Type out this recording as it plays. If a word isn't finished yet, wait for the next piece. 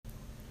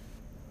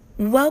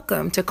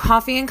Welcome to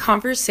Coffee and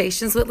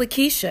Conversations with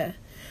Lakeisha.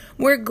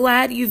 We're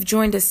glad you've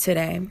joined us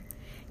today.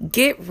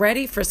 Get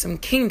ready for some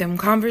kingdom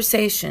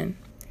conversation.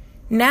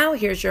 Now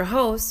here's your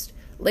host,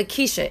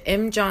 Lakeisha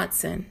M.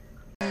 Johnson.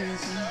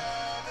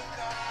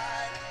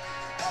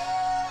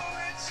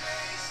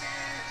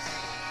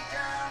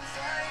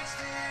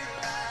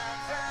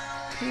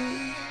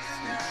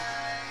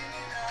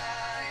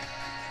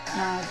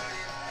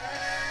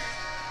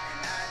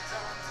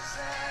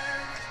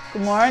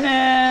 Good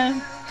morning.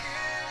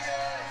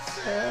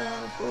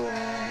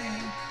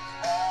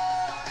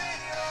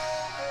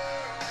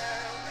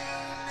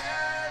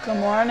 Good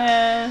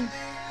morning.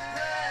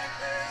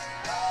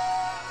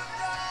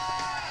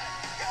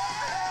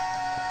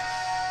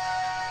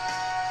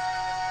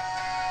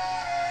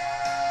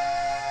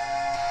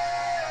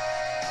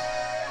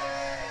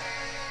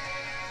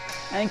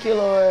 Thank you,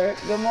 Lord.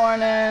 Good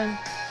morning.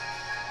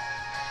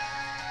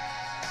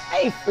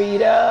 Hey,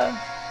 Frida.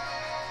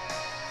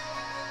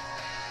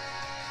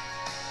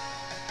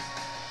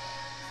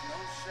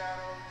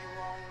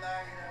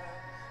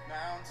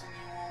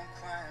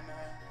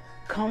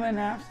 Coming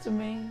after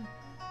me,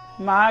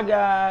 my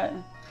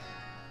God.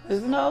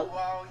 There's no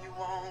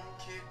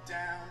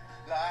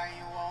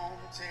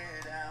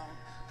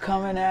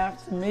coming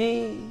after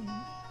me.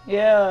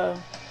 Yeah.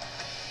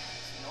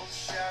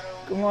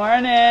 Good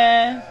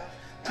morning.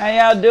 How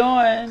y'all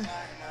doing?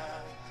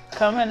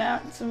 Coming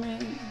after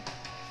me.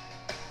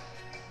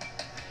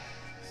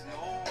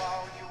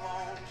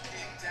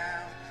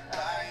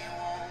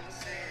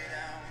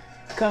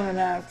 Coming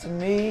after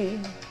me.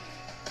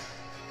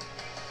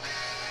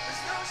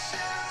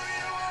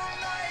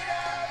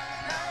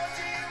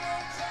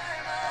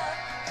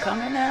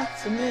 Coming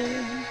after me.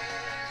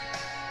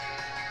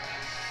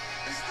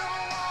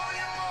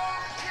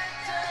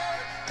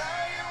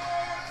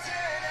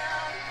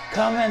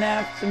 Coming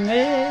after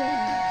me.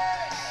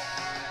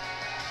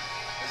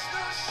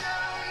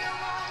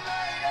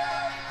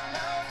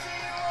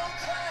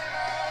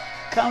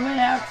 Coming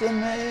after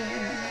me.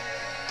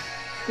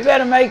 You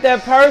better make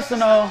that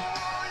personal.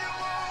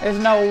 There's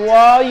no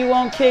wall you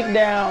won't kick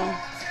down.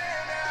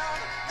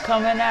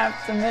 Coming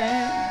after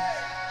me.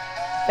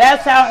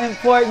 That's how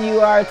important you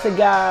are to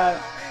God.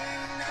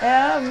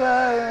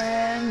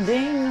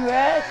 Ever-ending,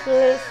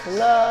 reckless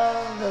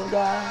love of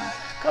God.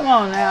 Come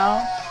on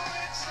now.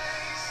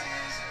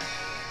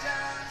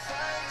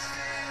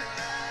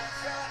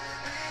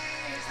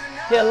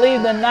 He'll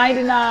leave the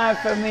 99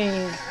 for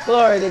me.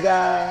 Glory to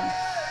God.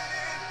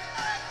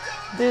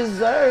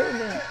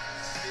 Deserving.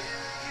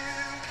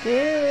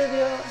 Give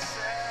your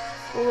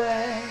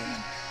way.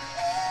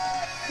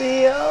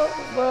 The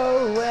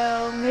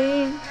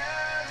overwhelming,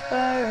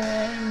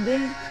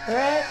 never-ending,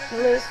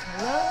 reckless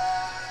love.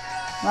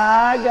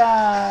 My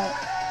God.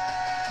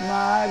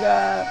 My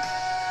God.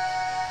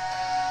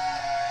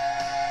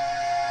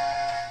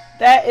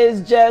 That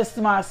is just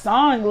my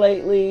song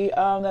lately.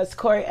 That's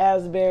Corey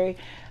Asbury.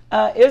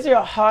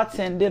 Israel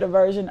Houghton did a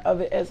version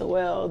of it as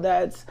well.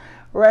 That's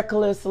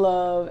Reckless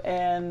Love.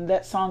 And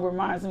that song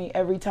reminds me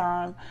every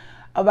time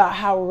about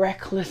how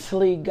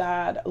recklessly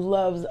God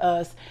loves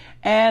us.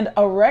 And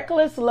a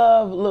reckless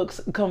love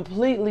looks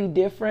completely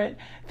different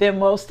than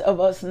most of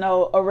us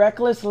know. A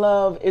reckless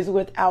love is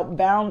without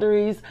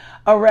boundaries.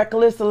 A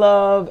reckless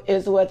love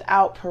is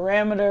without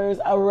parameters.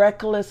 A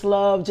reckless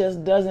love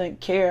just doesn't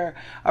care.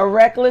 A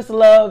reckless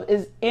love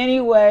is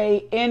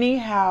anyway,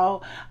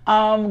 anyhow,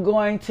 I'm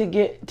going to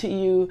get to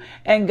you.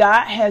 And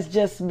God has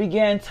just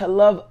begun to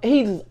love.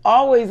 He's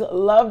always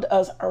loved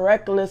us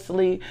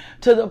recklessly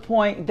to the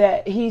point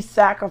that he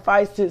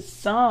sacrificed his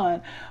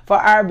son for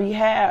our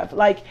behalf.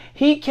 Like,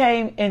 he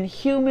came in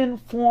human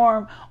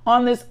form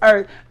on this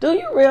earth. Do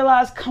you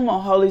realize, come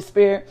on, Holy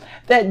Spirit,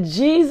 that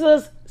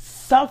Jesus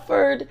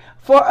suffered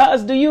for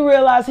us? Do you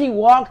realize he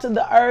walked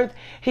the earth?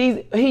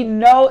 He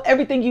know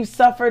everything you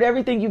suffered,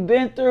 everything you've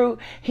been through.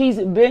 He's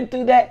been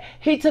through that.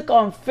 He took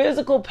on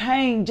physical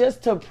pain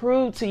just to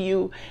prove to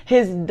you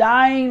his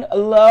dying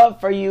love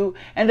for you,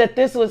 and that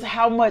this was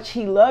how much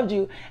he loved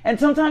you. And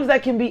sometimes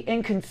that can be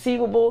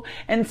inconceivable,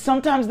 and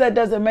sometimes that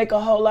doesn't make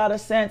a whole lot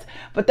of sense,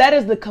 but that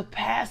is the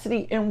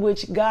capacity in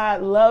which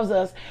God loves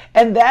us.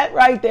 And that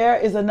right there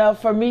is enough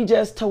for me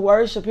just to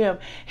worship him.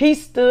 He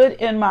stood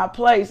in my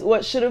place.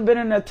 What should have been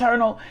an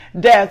eternal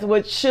death,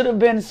 which should have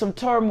been some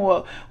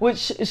turmoil,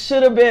 which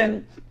should have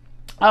been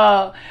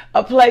a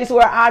place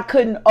where I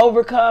couldn't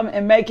overcome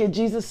and make it.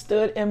 Jesus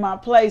stood in my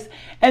place.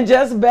 And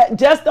just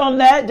on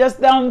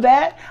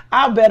that,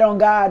 I'll bet on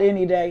God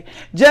any day.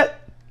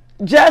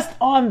 Just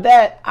on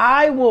that,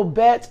 I will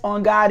bet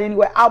on God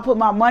anyway. I'll put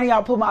my money,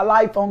 I'll put my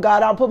life on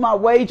God. I'll put my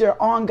wager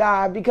on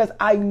God, because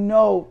I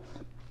know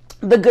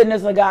the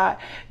goodness of God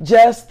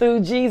just through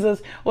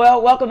Jesus.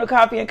 Well, welcome to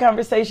Coffee and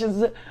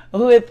Conversations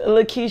with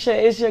Lakeisha.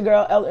 It's your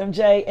girl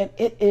LMJ, and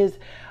it is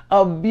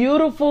a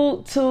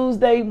beautiful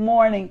Tuesday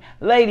morning.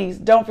 Ladies,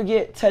 don't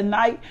forget,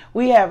 tonight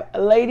we have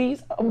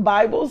ladies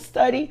Bible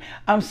study.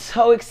 I'm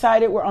so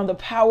excited. We're on the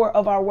power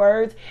of our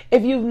words.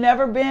 If you've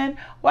never been,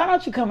 why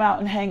don't you come out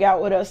and hang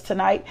out with us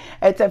tonight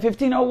at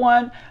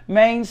 1501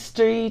 Main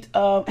Street,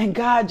 and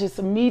God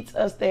just meets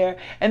us there.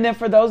 And then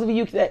for those of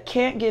you that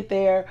can't get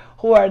there,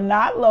 who are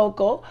not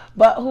local,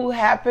 but who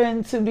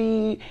happen to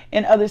be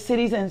in other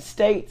cities and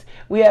states,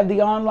 we have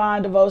the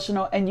online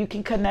devotional, and you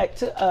can connect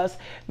to us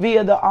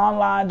via the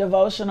online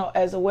devotional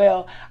as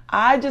well.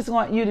 I just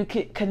want you to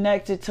get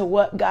connected to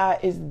what God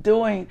is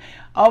doing.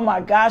 Oh my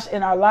gosh,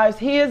 in our lives.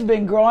 He has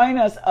been growing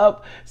us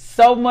up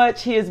so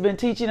much. He has been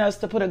teaching us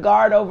to put a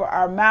guard over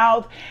our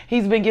mouth.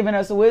 He's been giving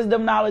us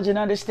wisdom, knowledge, and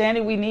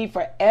understanding we need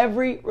for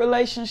every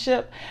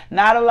relationship,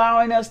 not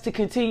allowing us to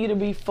continue to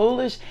be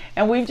foolish.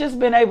 And we've just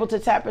been able to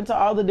tap into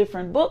all the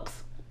different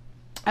books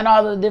and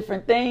all the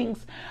different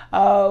things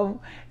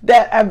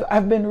that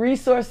have been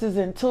resources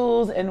and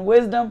tools and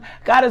wisdom.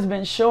 God has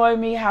been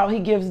showing me how he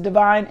gives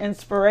divine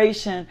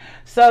inspiration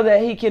so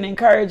that he can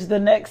encourage the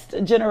next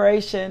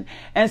generation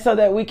and so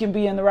that we can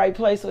be in the right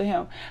place with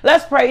him.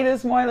 Let's pray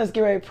this morning. Let's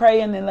get ready to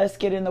pray, and then let's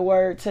get in the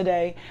word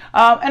today.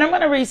 And I'm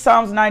going to read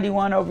Psalms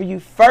 91 over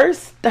you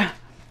first,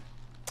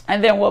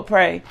 and then we'll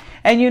pray.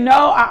 And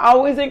I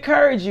always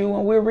encourage you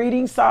when we're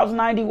reading Psalms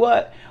 90,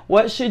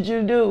 what should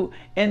you do?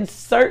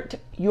 Insert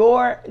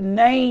your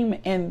name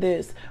in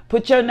this.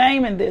 Put your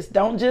name in this.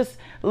 Don't just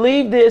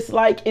leave this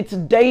like it's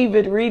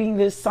David reading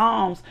this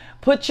Psalms.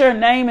 Put your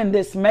name in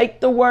this.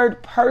 Make the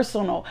word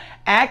personal.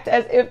 Act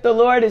as if the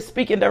Lord is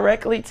speaking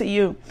directly to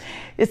you.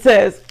 It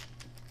says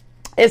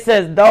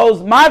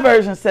those. My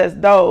version says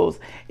those.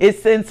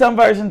 It's in some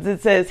versions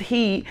it says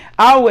he.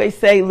 I always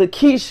say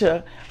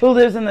Lakeisha, who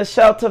lives in the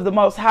shelter of the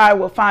Most High,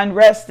 will find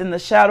rest in the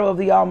shadow of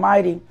the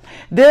Almighty.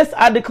 This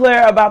I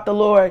declare about the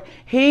Lord.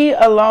 He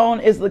alone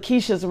is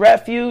Lakeisha's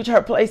refuge,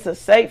 her place of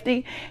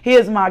safety. He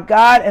is my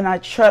God, and I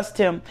trust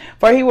him.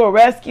 For he will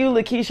rescue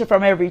Lakeisha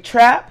from every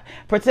trap,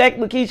 protect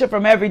Lakeisha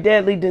from every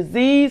deadly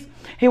disease.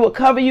 He will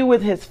cover you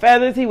with his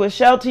feathers. He will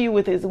shelter you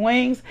with his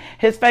wings.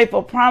 His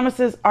faithful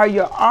promises are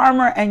your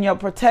armor and your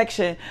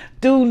protection.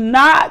 Do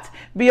not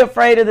be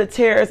afraid of the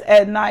terrors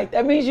at night.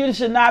 That means you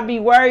should not be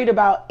worried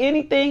about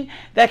anything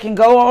that can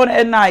go on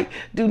at night.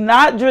 Do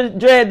not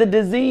dread the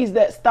disease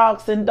that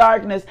stalks in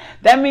darkness.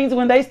 That means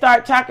when they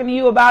start talking to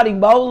you about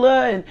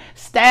Ebola and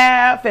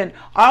staph and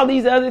all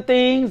these other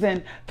things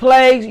and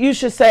plagues, you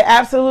should say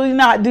absolutely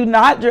not. Do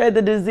not dread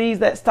the disease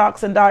that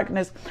stalks in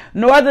darkness,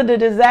 nor the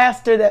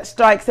disaster that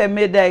strikes at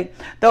midday.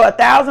 Though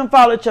 1,000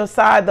 fall at your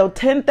side, though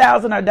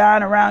 10,000 are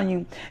dying around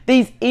you,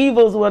 these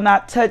evils will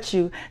not touch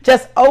you.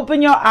 Just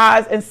open your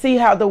eyes and see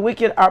how the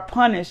wicked are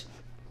punished.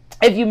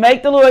 If you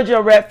make the Lord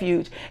your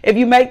refuge, if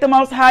you make the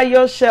Most High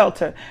your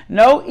shelter,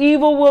 no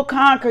evil will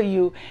conquer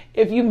you.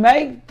 If you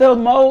make the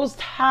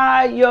Most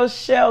High your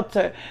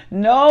shelter,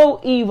 no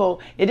evil.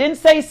 It didn't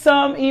say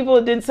some evil.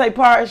 It didn't say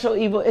partial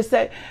evil. It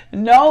said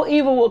no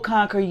evil will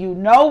conquer you.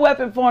 No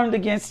weapon formed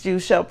against you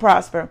shall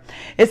prosper.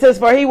 It says,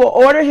 for he will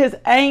order his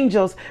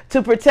angels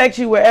to protect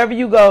you wherever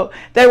you go.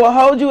 They will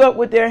hold you up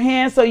with their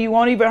hands so you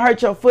won't even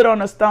hurt your foot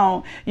on a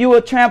stone. You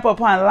will trample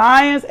upon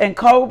lions and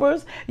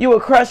cobras. You will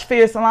crush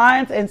fierce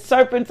lions and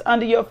serpents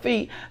under your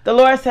feet. The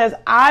Lord says,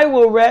 I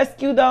will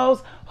rescue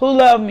those who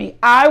love me.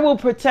 I will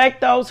protect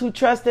those who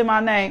trust in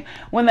my name.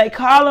 When they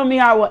call on me,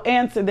 I will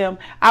answer them.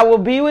 I will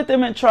be with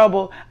them in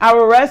trouble. I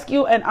will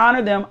rescue and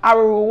honor them. I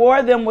will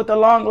reward them with a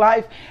long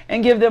life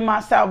and give them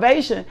my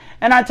salvation.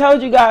 And I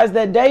told you guys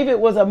that David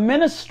was a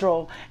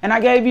minstrel, and I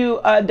gave you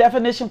a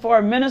definition for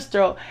a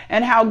minstrel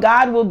and how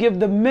God will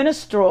give the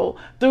minstrel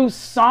through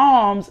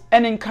psalms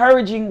an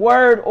encouraging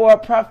word or a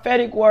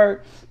prophetic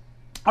word,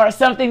 or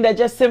something that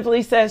just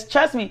simply says,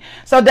 trust me.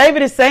 So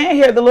David is saying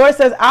here, the Lord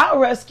says, I'll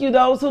rescue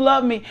those who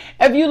love me.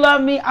 If you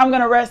love me, I'm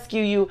going to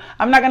rescue you.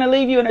 I'm not going to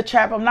leave you in a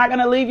trap. I'm not going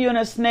to leave you in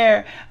a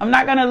snare. I'm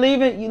not going to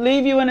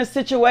leave you in a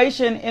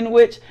situation in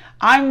which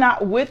I'm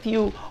not with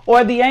you,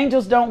 or the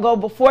angels don't go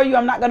before you.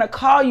 I'm not going to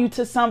call you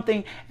to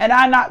something and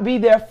I not be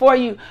there for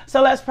you.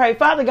 So let's pray.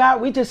 Father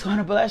God, we just want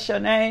to bless your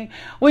name.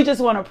 We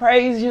just want to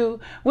praise you.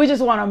 We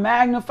just want to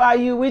magnify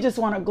you. We just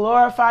want to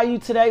glorify you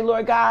today,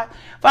 Lord God.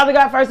 Father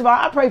God, first of all,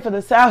 I pray for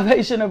the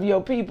salvation of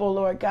your people,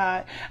 Lord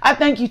God. I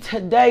thank you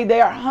today.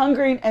 They are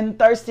hungering and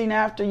thirsting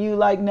after you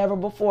like never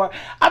before.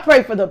 I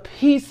pray for the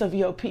peace of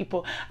your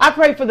people. I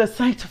pray for the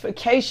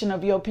sanctification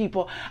of your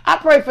people. I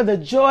pray for the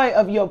joy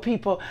of your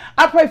people.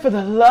 I pray for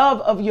the love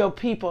of your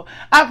people.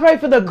 I pray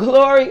for the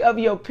glory of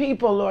your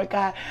people, Lord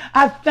God.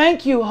 I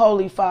thank you,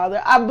 Holy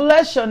Father. I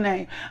bless your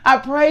name. I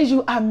praise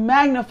you. I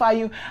magnify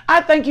you.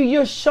 I thank you.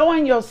 You're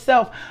showing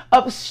yourself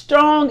up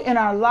strong in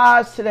our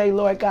lives today,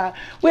 Lord God.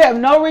 We have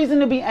no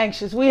reason to be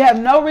anxious. We have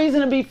no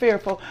reason to be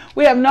fearful.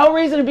 We have no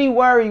reason to be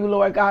worried,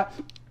 Lord God,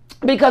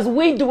 because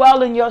we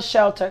dwell in your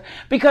shelter,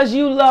 because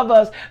you love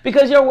us,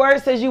 because your word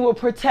says you will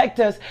protect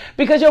us,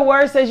 because your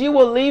word says you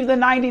will leave the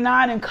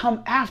 99 and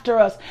come after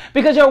us,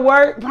 because your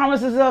word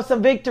promises us a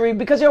victory,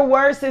 because your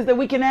word says that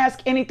we can ask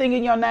anything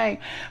in your name,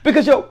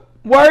 because your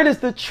word is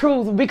the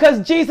truth,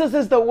 because Jesus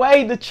is the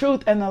way, the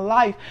truth, and the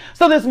life.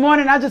 So this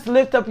morning, I just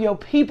lift up your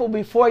people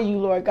before you,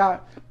 Lord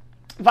God.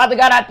 Father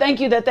God, I thank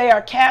you that they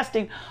are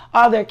casting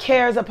all their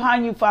cares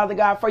upon you, Father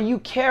God, for you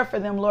care for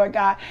them, Lord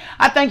God.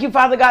 I thank you,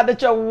 Father God, that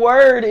your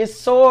word is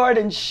sword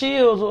and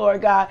shield,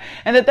 Lord God,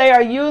 and that they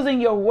are using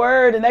your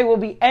word and they will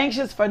be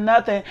anxious for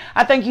nothing.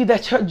 I thank you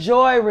that your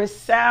joy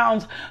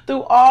resounds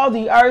through all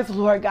the earth,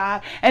 Lord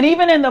God, and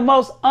even in the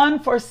most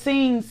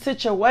unforeseen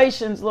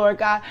situations, Lord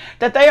God,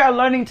 that they are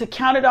learning to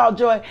count it all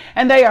joy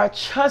and they are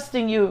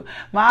trusting you.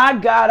 My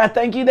God, I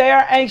thank you they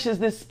are anxious,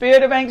 this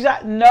spirit of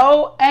anxiety,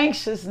 no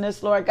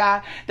anxiousness, Lord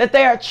God, that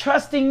they are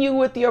trusting you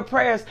with your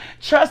prayers,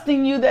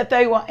 trusting you that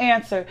they will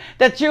answer,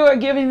 that you are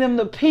giving them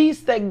the peace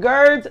that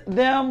girds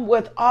them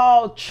with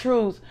all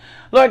truth.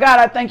 Lord God,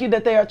 I thank you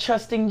that they are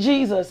trusting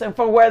Jesus, and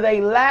for where they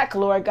lack,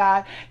 Lord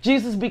God,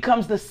 Jesus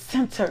becomes the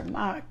center,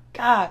 my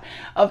God,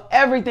 of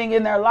everything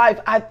in their life.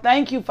 I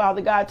thank you,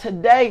 Father God,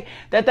 today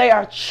that they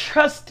are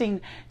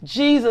trusting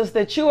Jesus,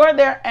 that you are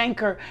their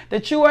anchor,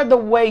 that you are the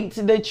weight,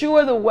 that you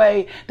are the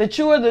way, that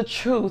you are the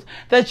truth,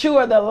 that you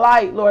are the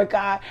light, Lord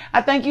God.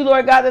 I thank you,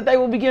 Lord God, that they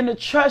will begin to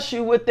trust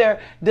you with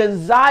their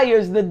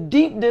desires, the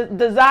deep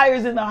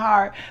desires in the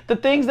heart, the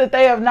things that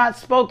they have not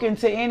spoken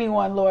to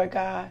anyone, Lord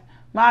God.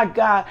 My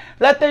God,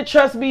 let their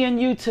trust be in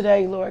you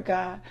today, Lord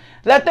God.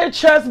 Let their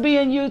trust be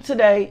in you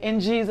today, in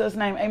Jesus'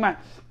 name. Amen.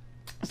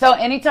 So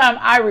anytime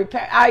I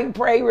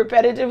pray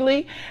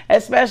repetitively,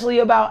 especially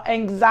about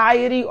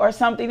anxiety or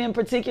something in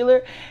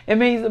particular, it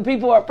means that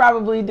people are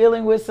probably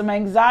dealing with some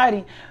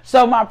anxiety.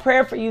 So my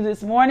prayer for you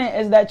this morning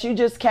is that you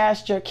just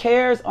cast your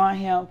cares on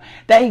him,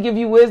 that he give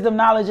you wisdom,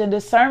 knowledge, and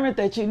discernment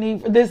that you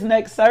need for this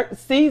next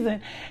season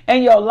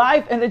in your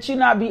life, and that you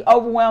not be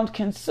overwhelmed,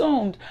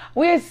 consumed.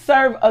 We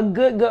serve a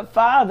good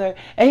Father,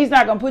 and he's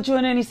not going to put you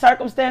in any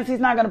circumstance. He's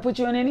not going to put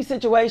you in any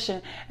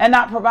situation and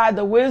not provide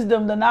the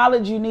wisdom, the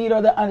knowledge you need,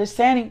 or the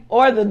understanding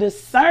or the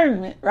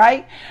discernment,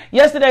 right?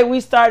 Yesterday we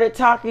started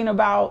talking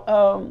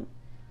about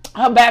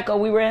Habakkuk.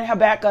 We were in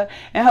Habakkuk,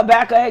 and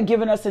Habakkuk had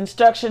given us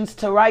instructions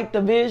to write the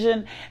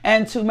vision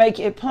and to make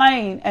it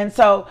plain. And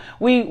so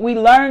we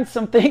learned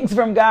some things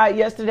from God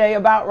yesterday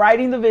about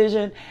writing the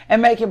vision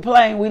and making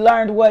plain. We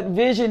learned what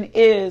vision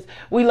is.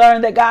 We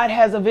learned that God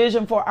has a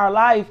vision for our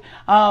life.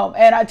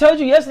 And I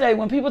told you yesterday,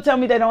 when people tell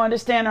me they don't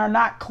understand or are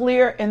not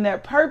clear in their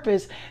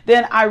purpose,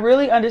 then I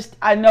really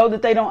I know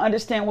that they don't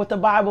understand what the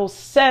Bible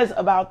says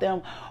about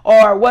them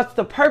or what's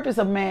the purpose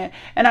of man.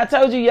 And I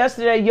told you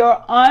yesterday,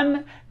 your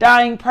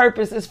undying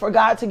purpose is for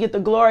God to get the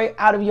glory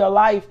out of your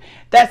life.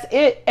 That's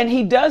it. And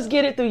he does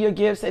get it through your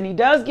gifts, and he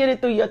does get it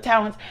through your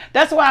talents.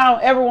 That's why I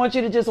don't ever want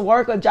you to just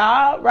work a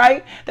job,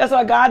 right? That's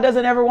why God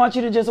doesn't ever want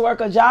you to just work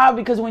a job,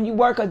 because when you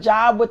work a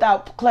job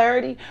without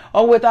clarity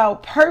or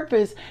without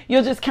purpose,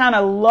 you'll just kind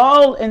of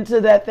lull into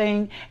that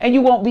thing and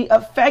you won't be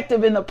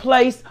effective in the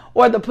place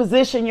or the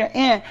position you're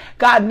in.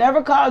 God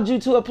never called you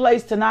to a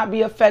place to not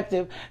be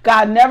effective.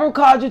 God never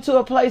called you to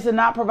a place and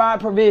not provide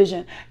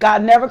provision.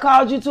 God never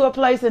called you to a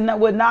place and that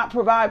would not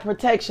provide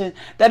protection.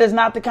 That is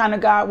not the kind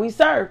of God we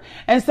serve.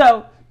 And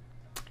so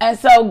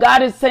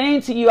God is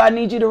saying to you, I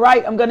need you to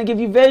write. I'm going to give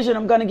you vision.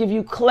 I'm going to give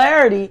you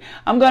clarity.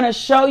 I'm going to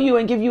show you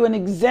and give you an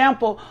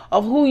example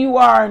of who you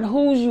are and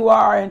whose you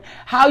are and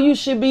how you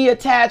should be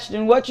attached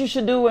and what you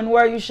should do and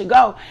where you should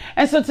go.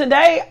 And so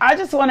today, I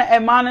just want to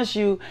admonish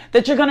you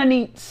that you're going to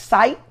need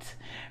sight.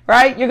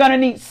 Right? You're going to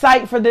need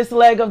sight for this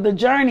leg of the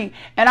journey.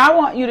 And I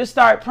want you to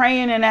start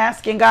praying and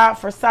asking God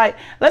for sight.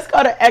 Let's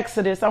go to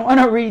Exodus. I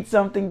want to read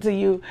something to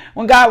you.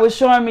 When God was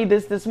showing me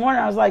this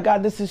morning, I was like,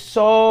 God, this is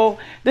so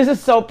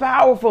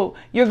powerful.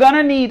 You're going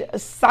to need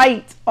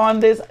sight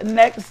on this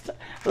next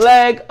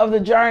leg of the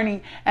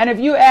journey. And if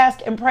you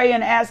ask and pray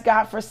and ask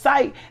God for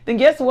sight, then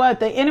guess what?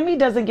 The enemy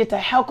doesn't get to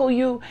heckle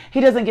you.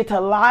 He doesn't get to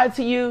lie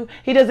to you.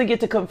 He doesn't get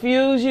to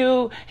confuse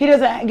you. He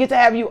doesn't get to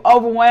have you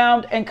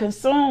overwhelmed and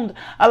consumed.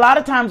 A lot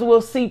of times we'll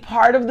see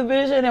part of the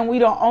vision and we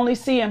don't only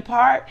see in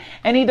part.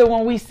 And either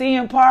when we see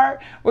in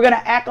part, we're going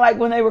to act like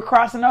when they were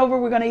crossing over,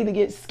 we're going to either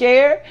get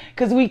scared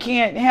because we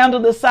can't handle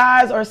the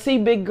size or see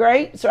big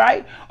grapes,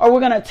 right? Or we're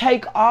going to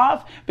take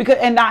off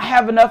and not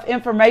have enough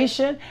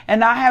information and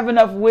not have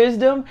enough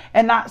wisdom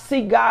and not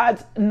seek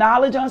God's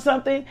knowledge on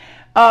something.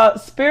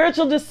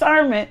 Spiritual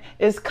discernment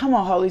is, come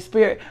on, Holy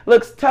Spirit,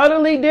 looks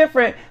totally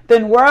different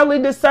than worldly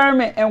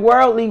discernment and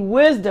worldly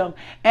wisdom.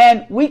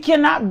 And we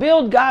cannot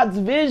build God's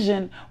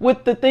vision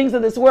with the things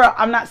of this world.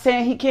 I'm not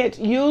saying he can't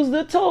use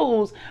the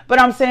tools,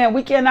 but I'm saying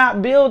we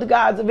cannot build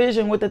God's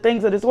vision with the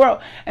things of this world.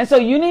 And so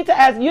you need to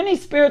ask, you need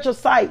spiritual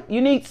sight. You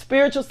need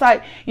spiritual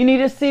sight. You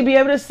need to be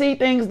able to see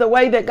things the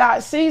way that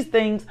God sees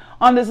things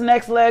on this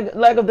next leg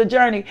of the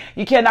journey.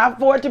 You cannot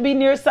afford to be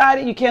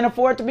nearsighted. You can't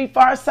afford to be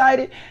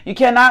farsighted. You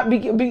cannot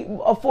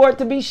afford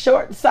to be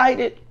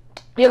short-sighted.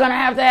 You're going to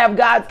have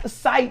God's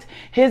sight,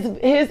 his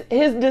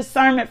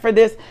discernment for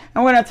this.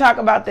 And we're going to talk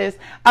about this.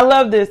 I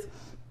love this.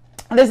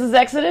 This is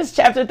Exodus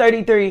chapter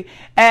 33,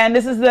 and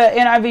this is the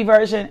NIV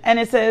version, and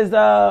it says,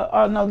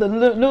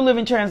 the New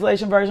Living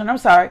Translation version, I'm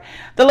sorry.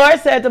 The Lord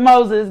said to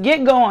Moses,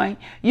 get going,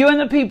 you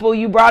and the people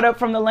you brought up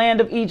from the land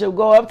of Egypt.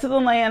 Go up to the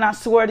land I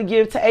swore to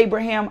give to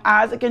Abraham,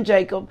 Isaac, and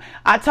Jacob.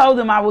 I told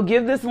them I will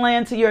give this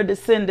land to your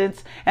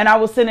descendants, and I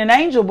will send an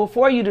angel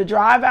before you to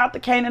drive out the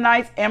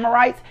Canaanites,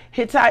 Amorites,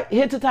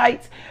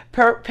 Hittites,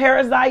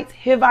 Perizzites,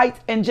 Hivites,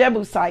 and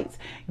Jebusites.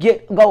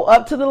 Go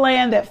up to the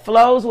land that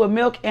flows with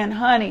milk and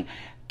honey.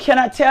 Can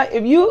I tell,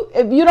 if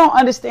you don't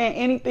understand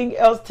anything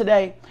else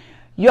today,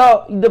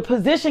 the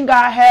position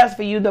God has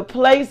for you, the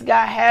place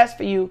God has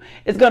for you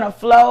is going to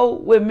flow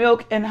with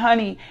milk and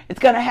honey. It's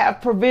going to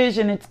have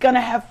provision. It's going to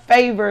have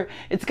favor.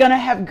 It's going to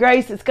have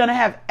grace. It's going to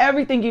have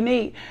everything you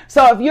need.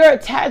 So if you're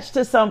attached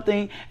to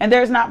something and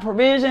there's not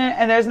provision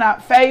and there's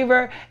not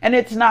favor and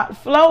it's not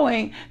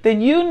flowing, then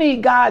you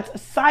need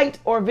God's sight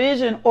or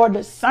vision or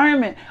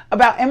discernment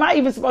about, am I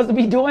even supposed to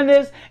be doing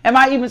this? Am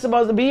I even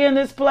supposed to be in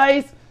this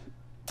place?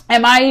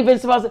 Am I even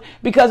supposed to?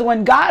 Because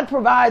when God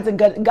provides and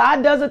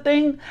God does a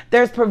thing,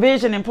 there's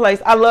provision in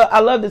place. I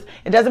love this.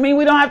 It doesn't mean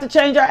we don't have to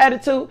change our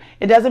attitude.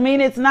 It doesn't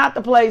mean it's not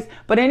the place.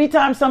 But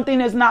anytime something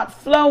is not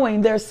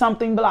flowing, there's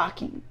something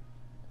blocking.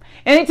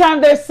 Anytime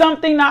there's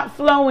something not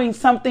flowing,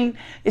 something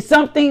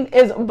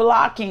is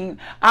blocking.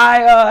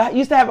 I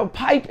used to have a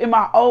pipe in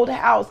my old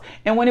house,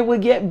 and when it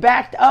would get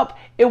backed up,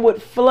 it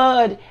would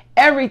flood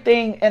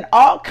everything and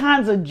all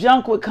kinds of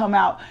junk would come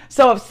out.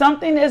 So if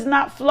something is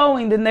not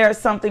flowing, then there is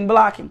something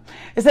blocking.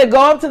 It said, go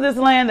up to this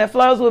land that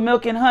flows with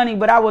milk and honey,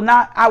 but I will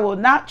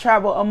not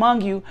travel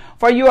among you,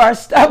 for you are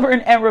stubborn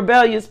and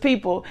rebellious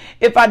people.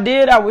 If I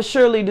did, I would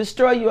surely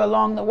destroy you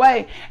along the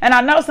way. And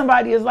I know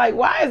somebody is like,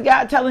 why is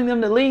God telling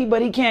them to leave,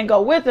 but he can't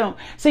go with them?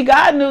 See,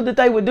 God knew that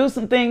they would do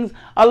some things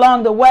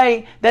along the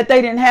way that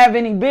they didn't have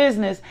any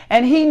business.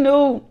 And he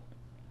knew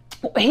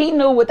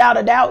without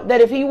a doubt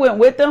that if he went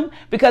with them,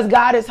 because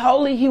God is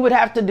holy, he would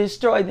have to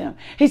destroy them.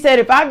 He said,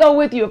 if I go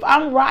with you, if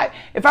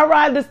I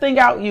ride this thing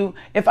out you,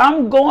 if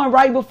I'm going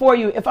right before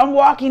you, if I'm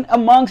walking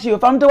amongst you,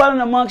 if I'm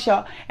dwelling amongst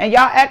y'all and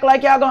y'all act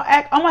like y'all gonna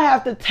act, I'm gonna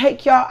have to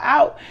take y'all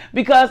out,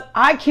 because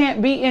I can't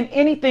be in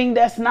anything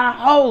that's not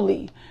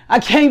holy. I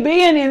can't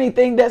be in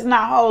anything that's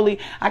not holy.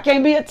 I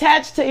can't be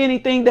attached to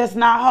anything that's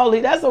not holy.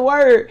 That's a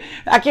word.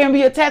 I can't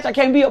be attached. I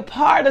can't be a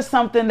part of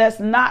something that's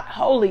not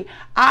holy.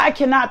 I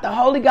cannot, the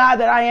holy God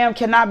that I am,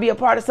 cannot be a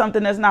part of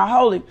something that's not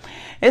holy.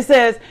 It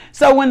says,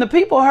 so when the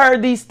people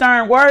heard these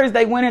stern words,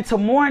 they went into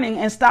mourning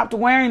and stopped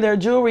wearing their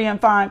jewelry and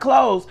fine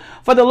clothes.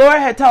 For the Lord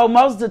had told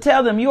Moses to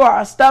tell them, you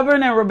are a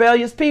stubborn and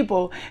rebellious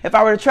people. If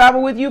I were to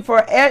travel with you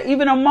for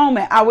even a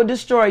moment, I would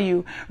destroy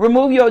you.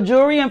 Remove your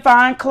jewelry and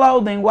fine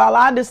clothing while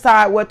I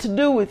decide what to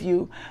do with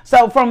you.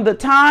 So from the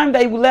time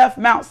they left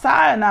Mount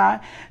Sinai,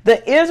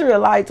 the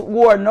Israelites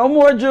wore no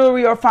more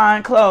jewelry or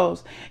fine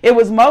clothes. It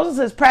was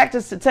Moses'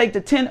 practice to take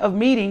the tent of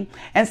meeting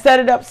and set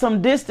it up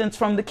some distance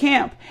from the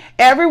camp.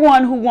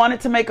 Everyone who wanted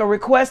to make a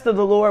request of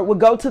the Lord would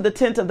go to the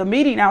tent of the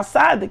meeting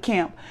outside the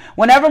camp.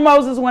 Whenever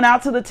Moses went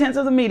out to the tent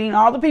of the meeting,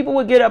 all the people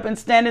would get up and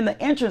stand in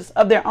the entrance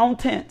of their own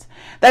tents.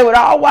 They would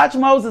all watch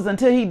Moses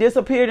until he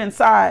disappeared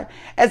inside.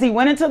 As he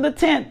went into the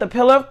tent, the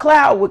pillar of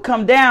cloud would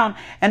come down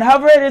and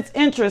hover at its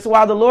entrance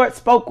while the Lord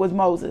spoke with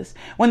Moses.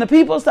 When the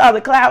people saw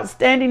the cloud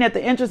standing at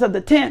the entrance of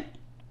the tent,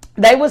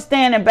 they would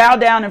stand and bow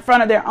down in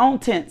front of their own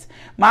tents.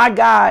 My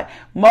God,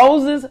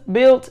 Moses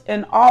built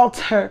an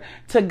altar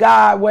to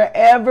God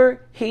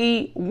wherever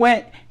he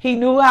went. He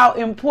knew how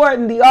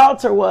important the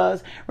altar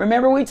was.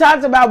 Remember, we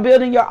talked about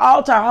building your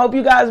altar. I hope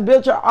you guys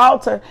built your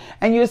altar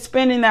and you're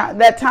spending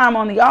that time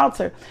on the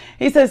altar.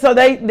 He said, so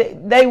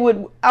they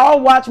would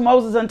all watch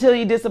Moses until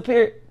he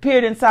disappeared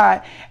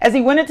inside. As he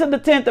went into the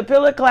tent, the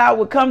pillar of cloud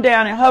would come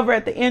down and hover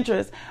at the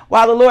entrance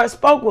while the Lord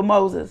spoke with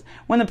Moses.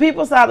 When the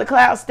people saw the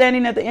cloud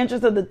standing at the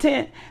entrance of the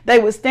tent, they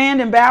would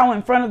stand and bow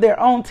in front of their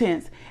own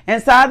tents.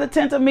 Inside the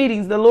tent of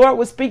meetings, the Lord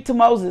would speak to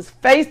Moses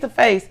face to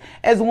face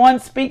as one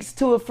speaks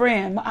to a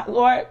friend. My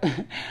Lord,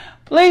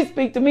 please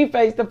speak to me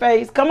face to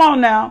face. Come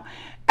on now.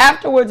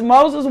 Afterwards,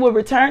 Moses would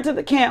return to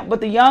the camp,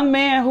 but the young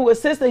man who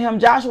assisted him,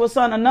 Joshua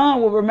son of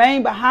Nun, would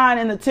remain behind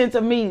in the tent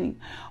of meeting.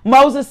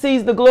 Moses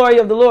sees the glory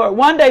of the Lord.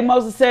 One day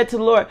Moses said to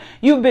the Lord,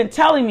 you've been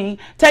telling me,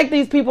 take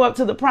these people up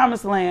to the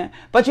promised land,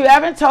 but you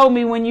haven't told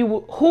me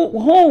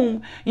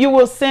whom you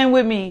will send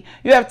with me.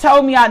 You have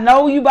told me I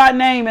know you by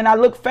name and I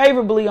look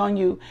favorably on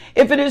you.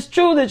 If it is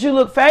true that you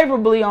look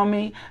favorably on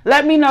me,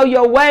 let me know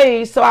your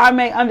ways so I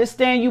may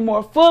understand you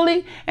more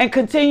fully and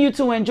continue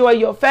to enjoy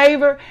your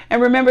favor.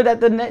 And remember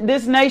that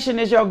this nation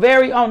is your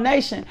very own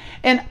nation.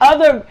 In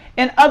other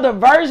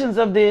versions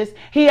of this,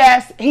 he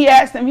asked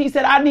him, he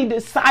said, I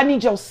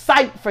need your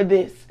sight for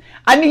this.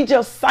 I need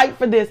your sight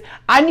for this.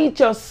 I need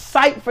your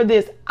sight for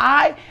this.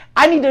 I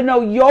need to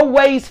know your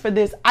ways for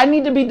this. I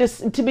need to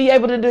be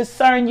able to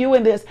discern you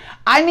in this.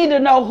 I need to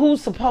know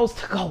who's supposed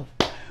to go.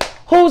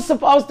 Who's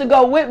supposed to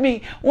go with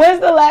me?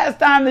 When's the last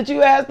time that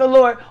you asked the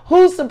Lord,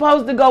 who's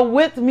supposed to go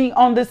with me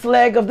on this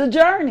leg of the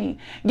journey?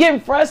 Getting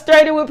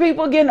frustrated with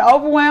people, getting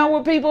overwhelmed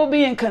with people,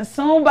 being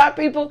consumed by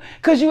people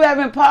because you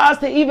haven't paused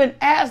to even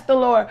ask the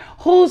Lord,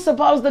 who's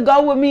supposed to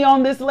go with me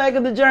on this leg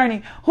of the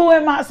journey? Who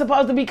am I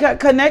supposed to be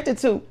connected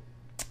to?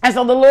 And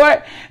so the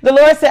Lord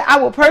said, I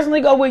will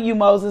personally go with you,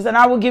 Moses, and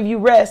I will give you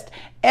rest.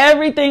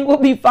 Everything will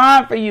be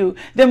fine for you.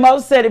 Then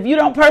Moses said, if you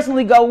don't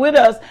personally go with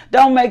us,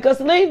 don't make us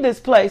leave this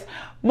place.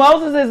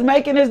 Moses is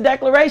making his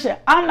declaration.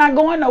 I'm not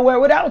going nowhere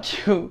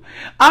without you.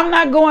 I'm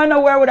not going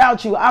nowhere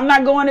without you. I'm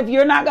not going if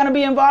you're not going to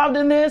be involved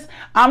in this.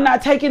 I'm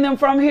not taking them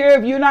from here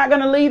if you're not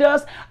going to lead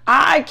us.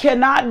 I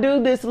cannot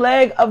do this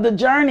leg of the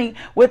journey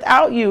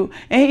without you.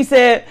 And he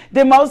said,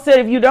 then Moses said,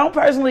 if you don't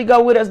personally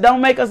go with us, don't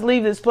make us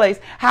leave this place.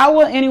 How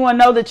will anyone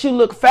know that you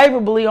look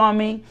favorably on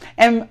me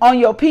and on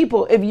your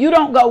people? If you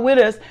don't go with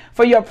us,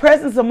 for your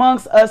presence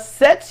amongst us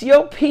sets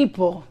your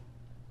people.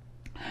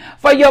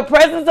 For your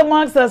presence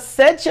amongst us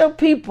set your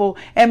people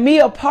and me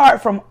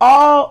apart from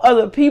all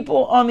other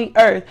people on the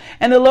earth.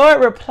 And the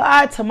Lord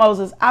replied to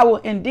Moses, I will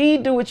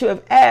indeed do what you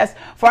have asked,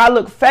 for I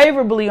look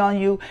favorably on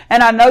you,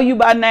 and I know you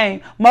by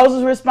name.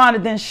 Moses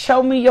responded, then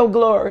show me your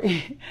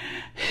glory.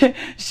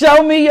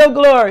 Show me your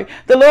glory.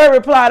 The Lord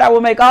replied, I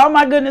will make all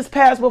my goodness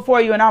pass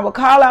before you, and I will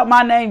call out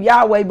my name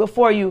Yahweh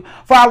before you.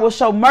 For I will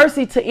show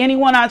mercy to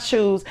anyone I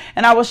choose,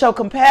 and I will show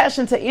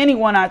compassion to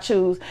anyone I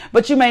choose.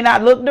 But you may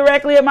not look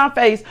directly at my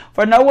face,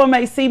 for no one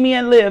may see me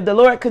and live. The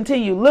Lord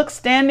continued, look,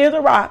 stand near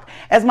the rock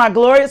as my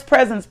glorious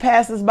presence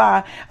passes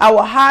by. I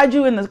will hide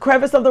you in the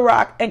crevice of the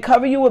rock and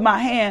cover you with my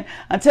hand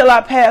until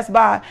I pass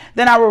by.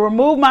 Then I will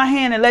remove my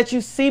hand and let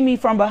you see me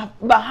from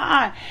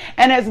behind.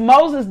 And as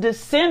Moses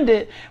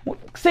descended,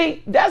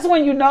 see, that's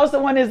when you know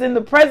someone is in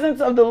the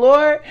presence of the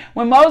Lord.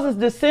 When Moses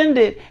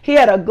descended, he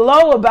had a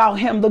glow about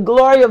him. The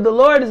glory of the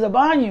Lord is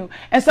upon you.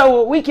 And so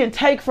what we can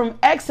take from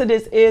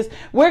Exodus is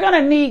we're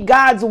going to need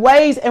God's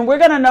ways, and we're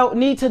going to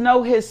need to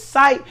know his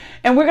sight,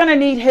 and we're going to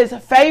need his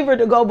favor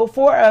to go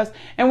before us,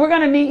 and we're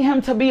going to need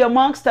him to be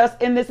amongst us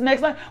in this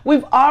next life.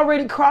 We've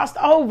already crossed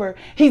over.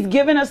 He's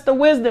given us the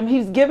wisdom.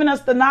 He's given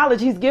us the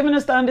knowledge. He's given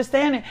us the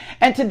understanding.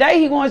 And today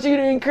he wants you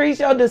to increase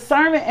your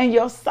discernment and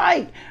your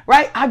sight,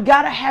 right? I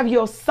got to have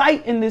your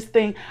sight in this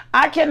thing.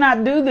 I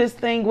cannot do this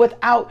thing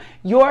without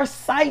your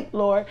sight,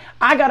 Lord.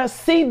 I got to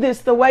see this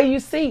the way you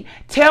see.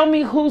 Tell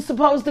me who's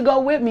supposed to go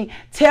with me.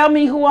 Tell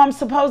me who I'm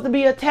supposed to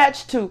be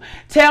attached to.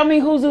 Tell me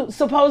who's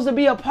supposed to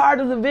be a part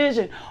of the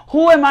vision.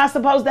 Who am I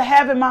supposed to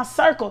have in my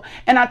circle?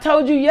 And I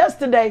told you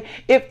yesterday,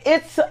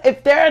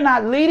 if they're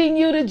not leading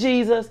you to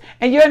Jesus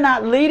and you're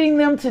not leading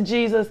them to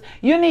Jesus,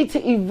 you need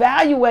to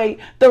evaluate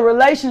the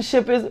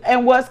relationship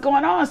and what's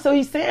going on. So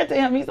he said to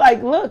him, he's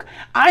like, look,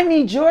 I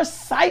need your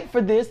sight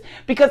for this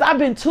because I've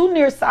been too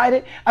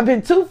nearsighted. I've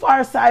been too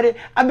farsighted.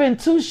 I've been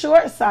too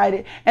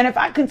short-sighted. And if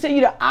I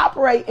continue to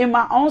operate in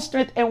my own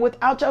strength and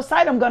without your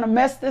sight, I'm going to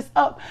mess this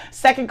up.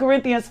 2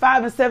 Corinthians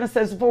 5:7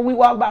 says, for we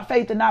walk by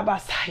faith and not by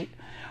sight.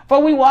 For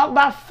we walk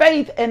by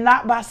faith and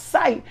not by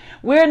sight.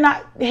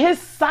 His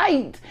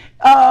sight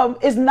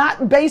is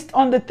not based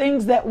on the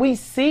things that we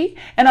see.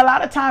 And a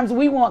lot of times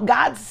we want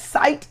God's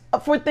sight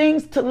for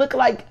things to look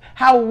like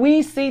how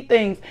we see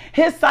things.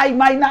 His sight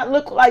might not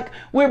look like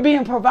we're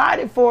being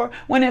provided for,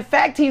 when in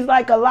fact he's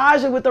like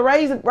Elijah with the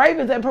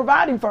ravens and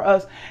providing for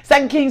us.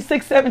 2 Kings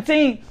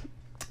 6:17.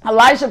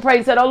 Elisha prayed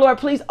and said, oh Lord,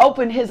 please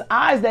open his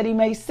eyes that he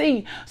may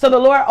see. So the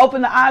Lord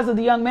opened the eyes of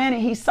the young man,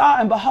 and he saw,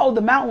 and behold,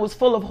 the mountain was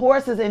full of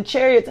horses and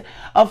chariots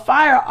of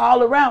fire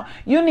all around.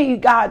 You need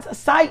God's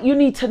sight. You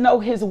need to know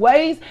his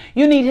ways.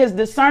 You need his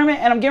discernment.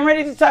 And I'm getting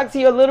ready to talk to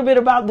you a little bit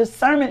about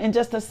discernment in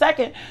just a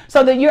second,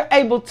 so that you're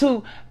able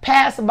to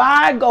pass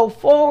by, go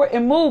forward,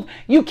 and move.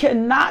 You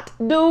cannot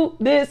do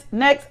this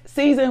next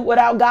season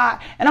without God.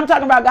 And I'm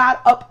talking about God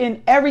up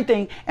in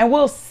everything. And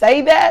we'll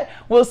say that.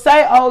 We'll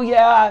say, oh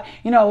yeah,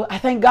 I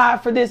thank God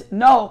for this.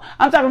 No,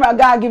 I'm talking about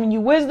God giving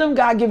you wisdom,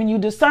 God giving you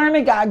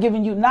discernment, God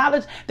giving you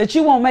knowledge, that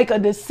you won't make a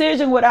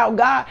decision without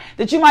God,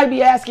 that you might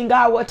be asking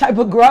God what type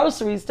of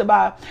groceries to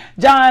buy.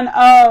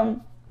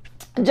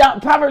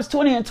 Proverbs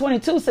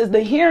 20:22 says,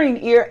 the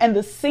hearing ear and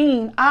the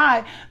seeing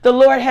eye, the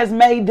Lord has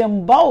made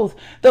them both.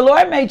 The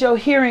Lord made your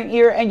hearing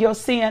ear and your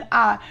seeing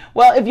eye.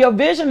 Well, if your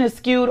vision is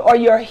skewed or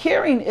your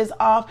hearing is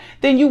off,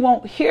 then you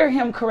won't hear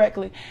him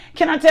correctly.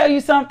 Can I tell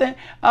you something?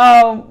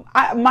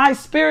 My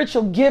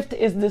spiritual gift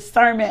is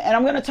discernment. And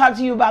I'm going to talk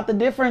to you about the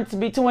difference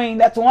between,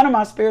 that's one of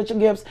my spiritual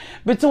gifts,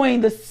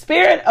 between the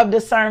spirit of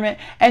discernment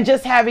and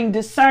just having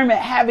discernment,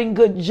 having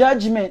good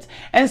judgment.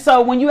 And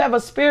so when you have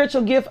a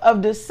spiritual gift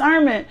of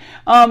discernment,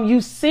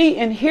 You see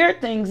and hear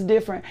things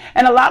different.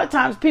 And a lot of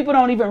times people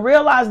don't even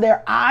realize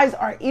their eyes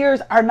or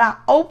ears are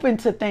not open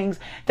to things.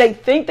 They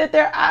think that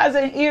their eyes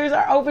and ears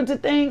are open to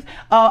things.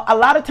 A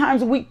lot of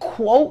times we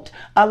quote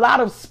a lot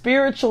of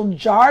spiritual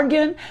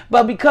jargon,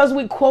 but because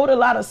we quote a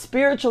lot of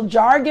spiritual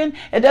jargon,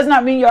 it does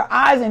not mean your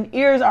eyes and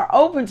ears are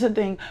open to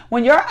things.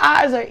 When your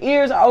eyes or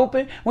ears are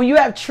open, when you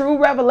have true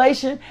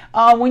revelation,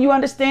 when you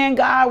understand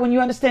God, when you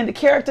understand the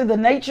character, the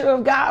nature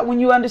of God, when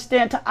you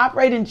understand to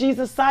operate in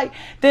Jesus' sight,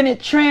 then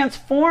it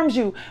transforms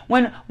you.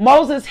 When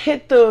Moses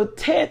hit the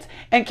tent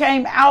and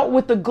came out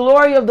with the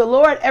glory of the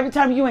Lord, every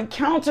time you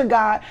encounter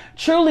God,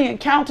 truly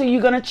encounter,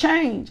 you're going to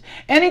change.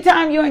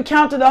 Anytime you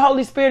encounter the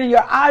Holy Spirit and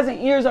your eyes and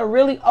ears are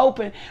really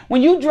open,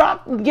 when you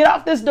get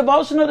off this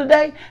devotional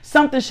today,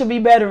 something should be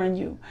better in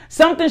you.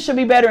 Something should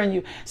be better in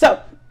you.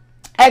 So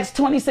Acts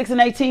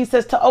 26:18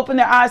 says to open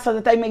their eyes so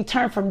that they may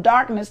turn from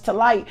darkness to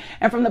light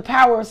and from the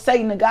power of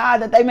Satan to God,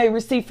 that they may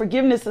receive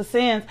forgiveness of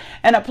sins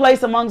and a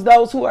place amongst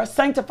those who are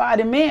sanctified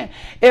in men.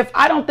 If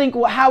I don't think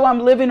how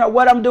I'm living or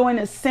what I'm doing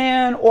is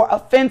sin or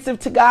offensive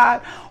to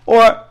God,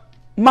 or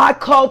my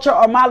culture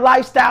or my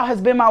lifestyle has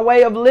been my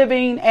way of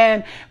living,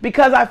 and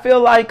because I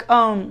feel like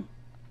I'm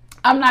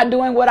not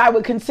doing what I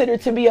would consider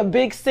to be a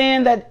big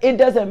sin, that it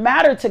doesn't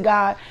matter to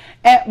God,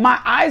 and my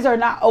eyes are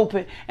not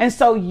open. And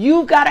so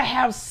you've got to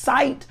have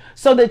sight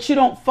so that you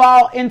don't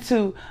fall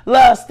into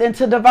lust,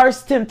 into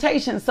diverse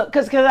temptations. So,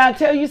 because can I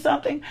tell you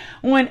something?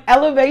 When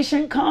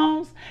elevation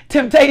comes,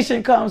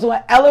 temptation comes.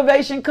 When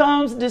elevation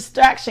comes,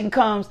 distraction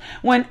comes.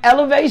 When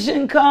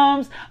elevation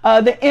comes,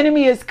 the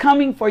enemy is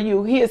coming for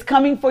you. He is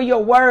coming for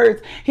your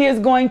words. He is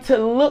going to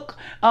look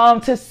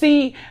to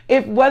see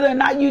if whether or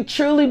not you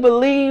truly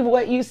believe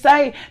what you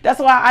say. That's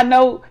why I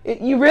know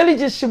you really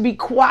just should be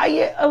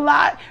quiet a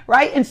lot,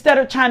 right? Instead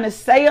of trying to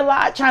say a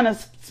lot, trying to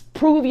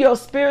prove your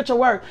spiritual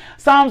worth.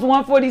 Psalms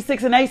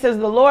 146:8 says,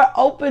 the Lord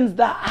opens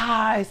the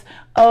eyes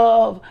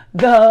of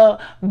the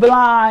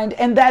blind.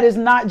 And that is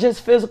not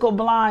just physical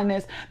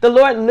blindness. The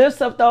Lord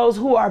lifts up those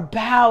who are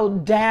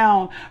bowed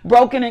down,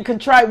 broken and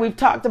contrite. We've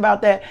talked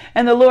about that.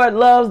 And the Lord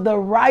loves the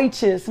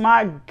righteous.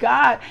 My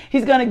God,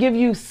 he's going to give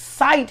you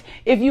sight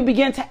if you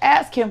begin to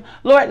ask him,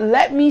 Lord,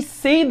 let me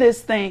see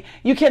this thing.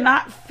 You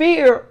cannot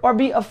fear or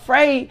be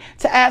afraid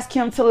to ask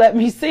him to let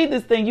me see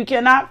this thing. You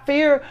cannot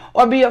fear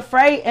or be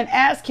afraid and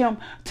ask him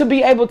to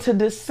be able to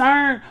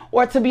discern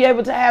or to be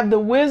able to have the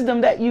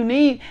wisdom that you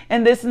need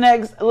in this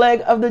next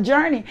leg of the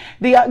journey.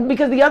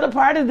 Because the other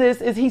part of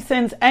this is he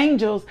sends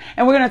angels,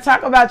 and we're going to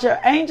talk about your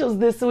angels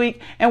this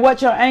week and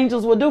what your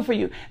angels will do for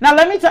you. Now,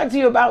 let me talk to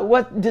you about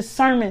what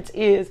discernment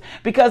is,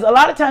 because a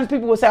lot of times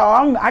people will say,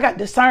 oh, I got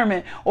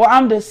discernment, or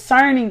I'm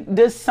discerning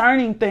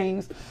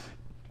things.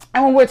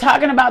 And when we're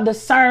talking about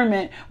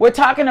discernment, we're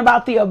talking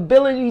about the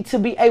ability to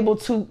be able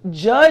to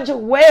judge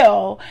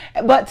well,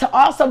 but to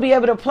also be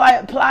able to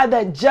apply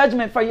that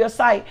judgment for your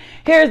sight.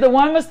 Here's the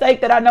one mistake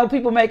that I know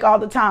people make all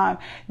the time.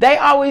 They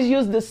always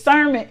use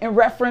discernment in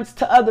reference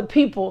to other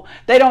people.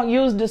 They don't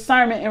use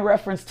discernment in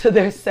reference to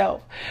their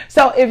self.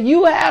 So if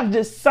you have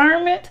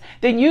discernment,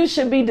 then you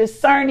should be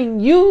discerning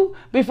you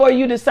before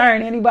you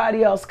discern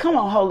anybody else. Come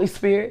on, Holy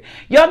Spirit.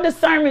 Your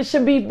discernment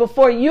should be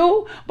before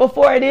you,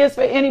 before it is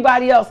for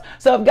anybody else.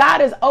 So if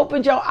God has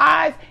opened your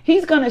eyes,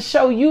 he's going to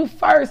show you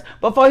first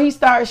before he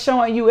starts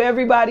showing you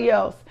everybody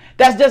else.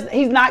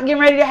 He's not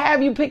getting ready to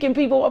have you picking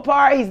people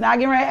apart. He's not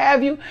getting ready to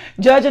have you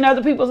judging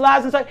other people's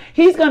lives and stuff.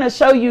 He's going to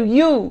show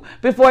you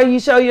before he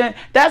show you.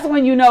 That's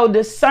when you know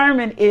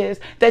discernment is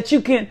that you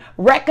can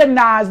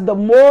recognize the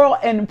moral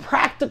and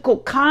practical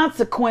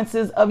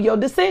consequences of your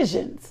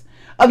decisions.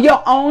 Of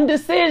your own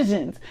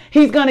decisions.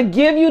 He's going to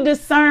give you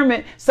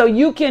discernment so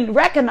you can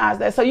recognize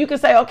that. So you can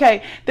say,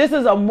 okay, this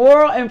is a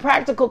moral and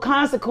practical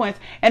consequence.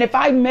 And if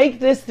I make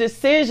this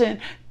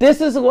decision,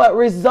 this is what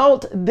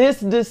result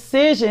this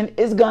decision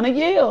is going to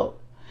yield.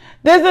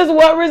 This is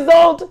what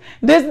result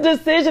this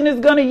decision is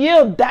going to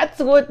yield. That's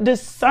what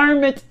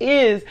discernment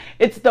is.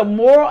 It's the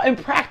moral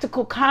and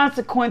practical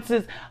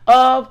consequences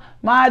of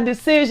my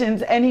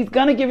decisions. And he's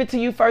going to give it to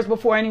you first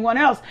before anyone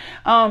else.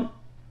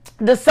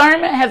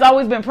 Discernment has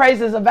always been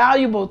praised as a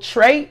valuable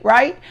trait,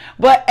 right?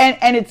 But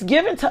and it's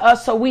given to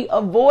us so we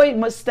avoid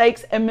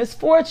mistakes and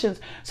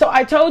misfortunes. So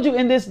I told you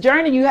in this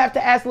journey, you have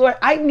to ask, Lord,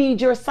 I need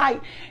your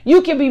sight.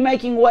 You can be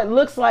making what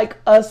looks like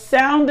a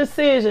sound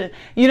decision.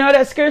 You know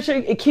that scripture,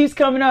 it keeps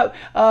coming up.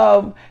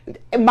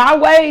 My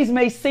ways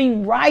may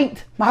seem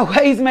right. My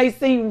ways may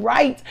seem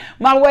right.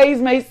 My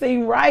ways may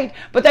seem right,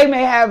 but they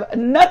may have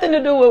nothing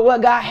to do with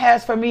what God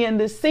has for me in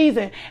this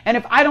season. And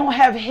if I don't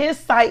have his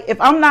sight, if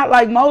I'm not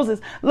like Moses,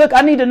 look,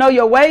 I need to know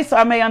your ways so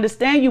I may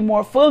understand you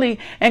more fully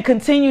and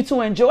continue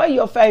to enjoy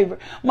your favor.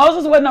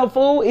 Moses wasn't no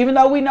fool, even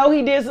though we know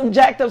he did some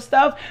jacked up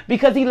stuff,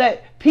 because he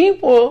let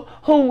people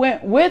who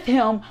went with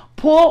him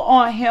pull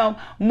on him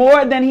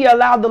more than he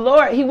allowed the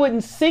Lord. He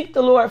wouldn't seek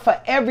the Lord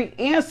for every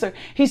answer.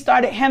 He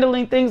started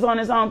handling things on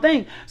his own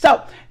thing.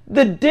 So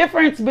the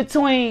difference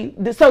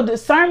between, so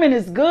discernment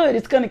is good.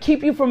 It's going to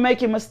keep you from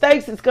making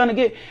mistakes. It's going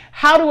to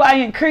how do I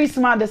increase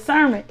my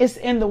discernment? It's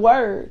in the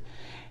word.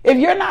 If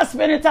you're not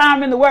spending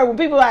time in the word, when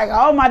people are like,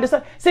 oh, my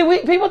discernment. See,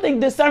 people think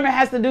discernment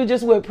has to do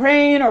just with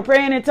praying or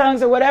praying in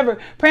tongues or whatever.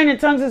 Praying in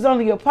tongues is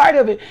only a part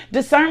of it.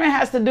 Discernment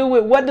has to do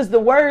with what does the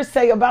word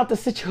say about the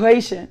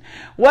situation?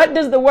 What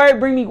does the word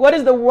bring me? What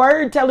is the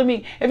word telling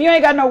me? If you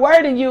ain't got no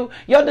word in you,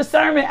 your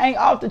discernment ain't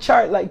off the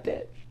chart like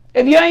that.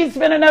 If you ain't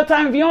spend enough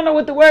time, if you don't know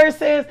what the word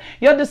says,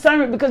 your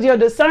discernment, because your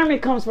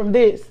discernment comes from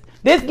this.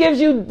 This gives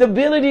you the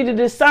ability to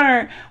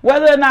discern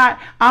whether or not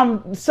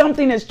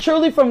something is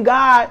truly from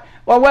God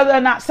or whether or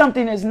not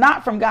something is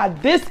not from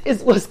God. This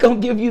is what's going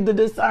to give you the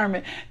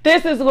discernment.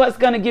 This is what's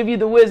going to give you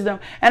the wisdom.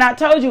 And I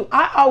told you,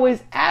 I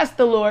always ask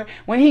the Lord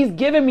when he's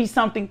giving me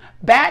something,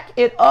 back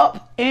it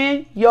up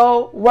in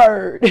your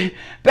word.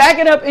 Back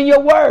it up in your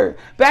word.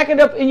 Back it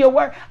up in your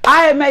word.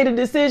 I had made a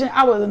decision.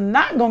 I was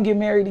not going to get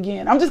married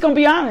again. I'm just going to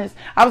be honest.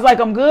 I was like,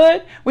 I'm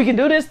good. We can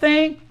do this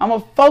thing. I'm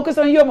going to focus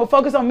on you. I'm going to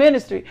focus on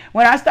ministry.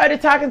 When I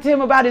started talking to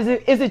him about, is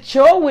it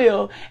your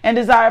will and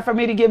desire for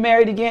me to get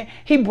married again?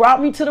 He brought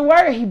me to the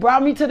word. He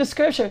brought me to the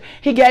scripture.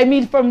 He gave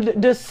me from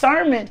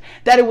discernment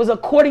that it was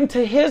according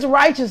to his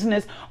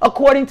righteousness,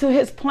 according to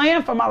his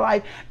plan for my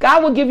life.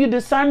 God will give you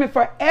discernment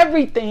for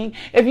everything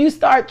if you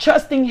start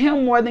trusting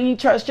him more than you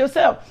trust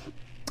yourself.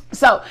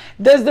 So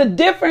there's the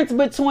difference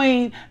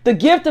between the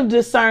gift of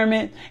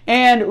discernment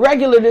and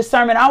regular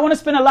discernment. I want to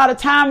spend a lot of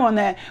time on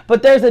that,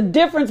 but there's a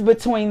difference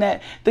between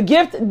that. The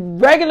gift,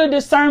 regular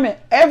discernment,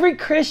 every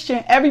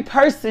Christian, every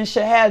person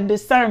should have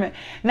discernment.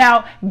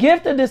 Now,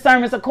 gift of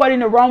discernment, according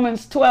to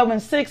Romans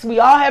 12:6,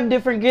 we all have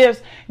different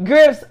gifts.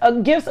 Gifts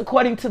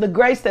according to the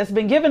grace that's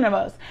been given of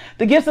us.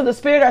 The gifts of the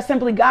Spirit are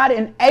simply God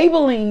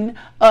enabling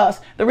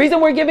us. The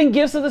reason we're giving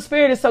gifts of the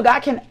Spirit is so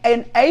God can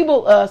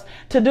enable us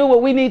to do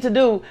what we need to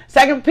do.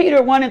 2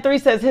 Peter 1:3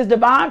 says his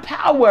divine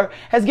power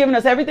has given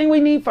us everything we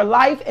need for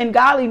life and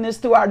godliness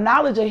through our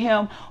knowledge of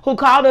him who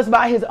called us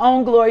by his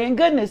own glory and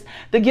goodness.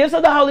 The gifts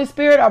of the Holy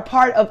Spirit are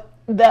part of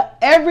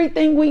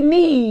everything we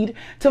need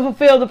to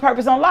fulfill the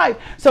purpose on life.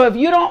 So if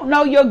you don't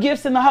know your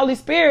gifts in the Holy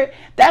Spirit,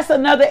 that's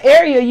another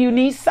area you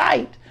need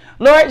sight.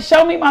 Lord,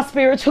 show me my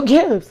spiritual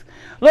gifts.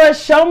 Lord,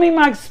 show me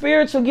my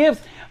spiritual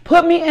gifts.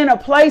 Put me in a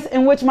place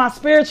in which my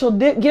spiritual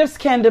gifts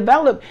can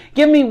develop.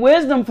 Give me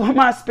wisdom for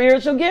my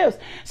spiritual gifts.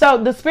 So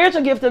the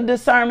spiritual gift of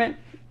discernment,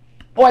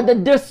 or the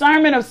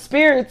discernment of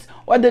spirits,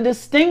 or the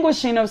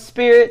distinguishing of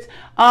spirits,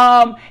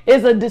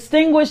 is a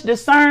distinguish,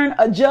 discern,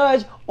 a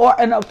judge, or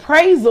an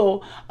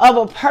appraisal of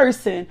a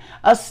person,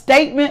 a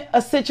statement,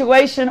 a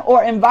situation,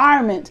 or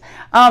environment.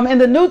 In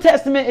the New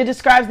Testament, it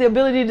describes the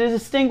ability to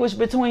distinguish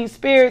between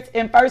spirits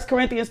in 1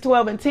 Corinthians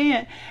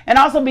 12:10, and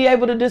also be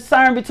able to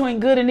discern between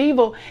good and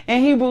evil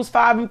in Hebrews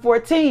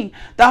 5:14.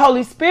 The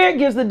Holy Spirit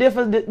gives the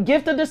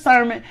gift of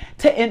discernment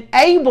to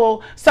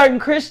enable certain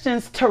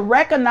Christians to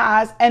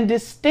recognize and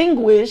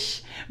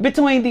distinguish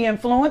between the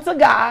influence of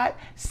God,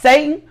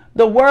 Satan,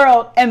 the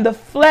world, and the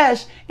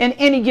flesh in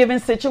any given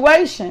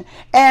situation.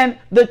 And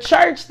the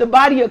church, the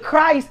body of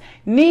Christ,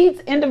 needs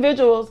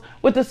individuals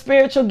with the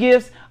spiritual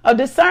gifts of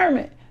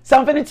discernment. So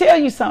I'm going to tell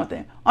you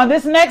something. On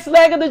this next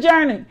leg of the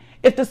journey,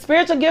 if the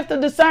spiritual gift of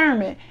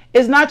discernment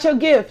is not your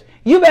gift,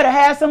 you better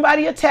have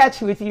somebody attached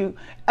to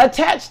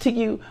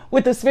you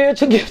with the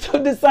spiritual gift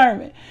of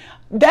discernment.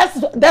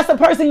 That's a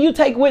person you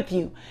take with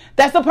you.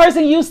 That's the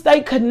person you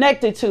stay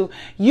connected to.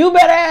 You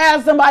better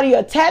have somebody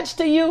attached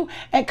to you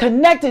and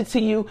connected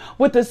to you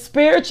with the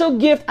spiritual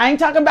gift. I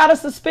ain't talking about a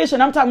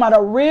suspicion. I'm talking about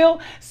a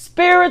real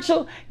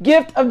spiritual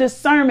gift of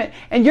discernment.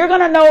 And you're going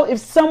to know if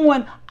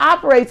someone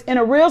operates in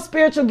a real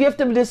spiritual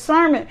gift of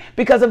discernment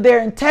because of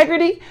their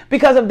integrity,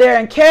 because of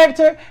their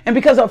character, and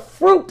because of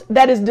fruit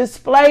that is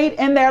displayed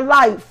in their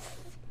life.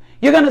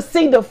 You're going to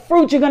see the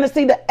fruit. You're going to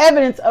see the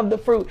evidence of the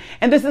fruit.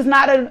 And this is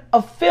not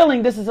a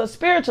feeling. This is a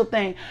spiritual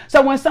thing.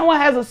 So when someone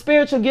has a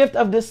spiritual gift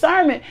of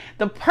discernment,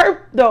 the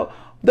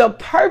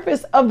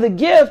purpose of the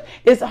gift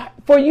is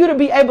for you to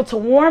be able to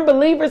warn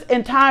believers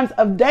in times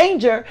of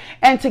danger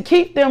and to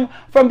keep them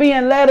from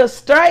being led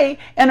astray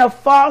and of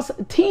false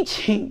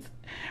teachings.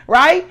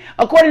 Right?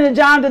 According to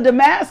John the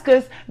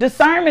Damascus,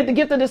 discernment, the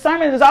gift of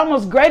discernment, is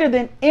almost greater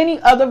than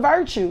any other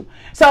virtue.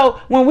 So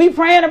when we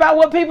praying about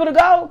what people to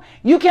go,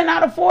 you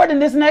cannot afford in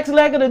this next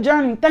leg of the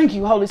journey, thank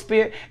you, Holy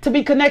Spirit, to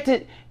be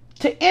connected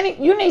to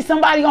any. You need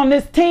somebody on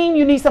this team.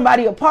 You need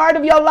somebody a part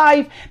of your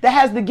life that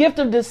has the gift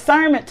of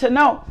discernment to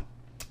know.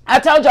 I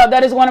told y'all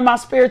that is one of my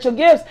spiritual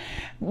gifts,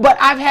 but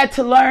I've had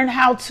to learn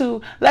how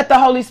to let the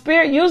Holy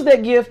Spirit use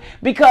that gift,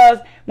 because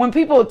when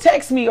people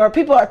text me or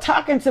people are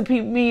talking to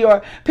me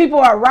or people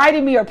are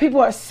writing me or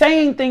people are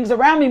saying things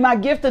around me, my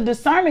gift of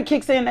discernment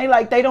kicks in.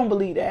 They don't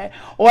believe that,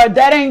 or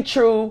that ain't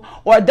true,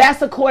 or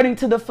that's according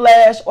to the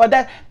flesh, or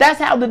that's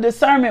how the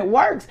discernment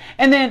works.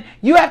 And then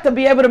you have to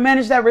be able to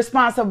manage that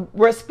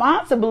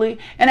responsibly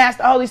and ask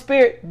the Holy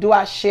Spirit, do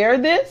I share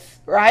this?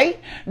 Right?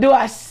 Do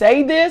I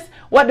say this?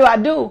 What do I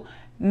do?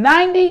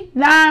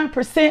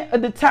 99%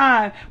 of the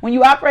time, when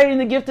you operate in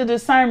the gift of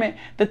discernment,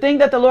 the thing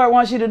that the Lord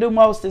wants you to do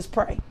most is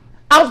pray.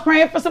 I was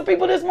praying for some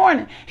people this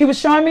morning. He was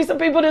showing me some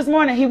people this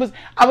morning.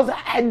 I was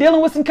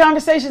dealing with some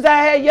conversations I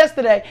had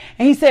yesterday.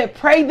 And he said,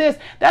 pray this.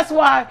 That's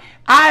why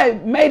I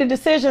made a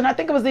decision. I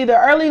think it was either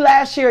early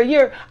last year or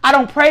year. I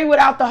don't pray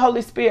without the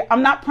Holy Spirit.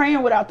 I'm not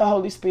praying without the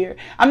Holy Spirit.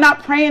 I'm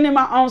not praying in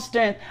my own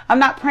strength. I'm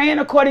not praying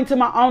according to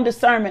my own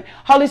discernment.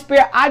 Holy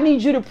Spirit, I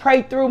need you to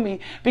pray through me,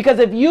 because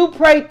if you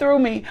pray through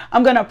me,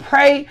 I'm going to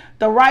pray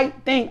the right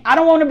thing. I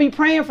don't want to be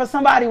praying for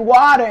somebody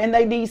water and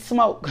they need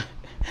smoke.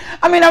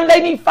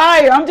 They need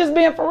fire. I'm just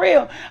being for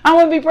real. I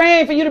want to be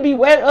praying for you to be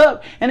wet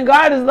up. And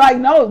God is like,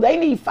 no, they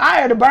need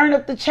fire to burn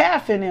up the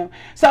chaff in them.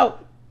 So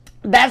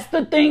that's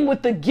the thing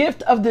with the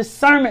gift of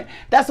discernment.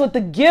 That's what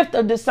the gift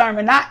of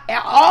discernment. Not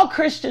all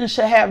Christians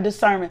should have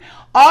discernment.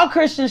 All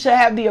Christians should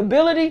have the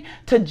ability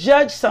to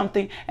judge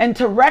something and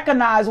to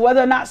recognize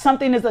whether or not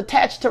something is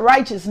attached to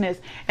righteousness.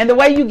 And the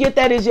way you get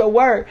that is your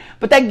word.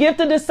 But that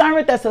gift of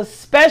discernment, that's a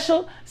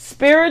special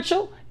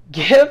spiritual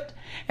gift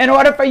in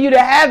order for you to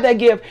have that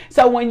gift.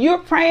 So when you're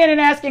praying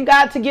and asking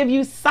God to give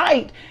you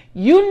sight,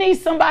 you need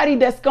somebody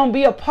that's going to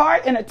be a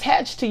part and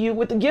attached to you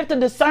with the gift of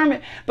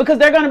discernment, because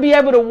they're going to be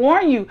able to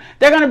warn you.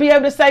 They're going to be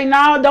able to say,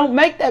 no, don't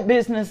make that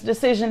business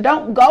decision.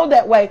 Don't go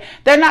that way.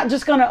 They're not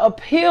just going to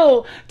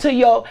appeal to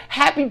your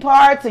happy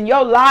parts and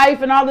your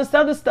life and all this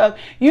other stuff.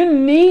 You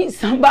need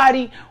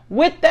somebody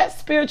with that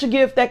spiritual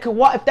gift that can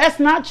walk. If that's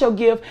not your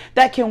gift,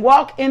 that can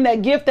walk in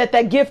that gift,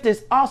 that gift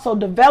is also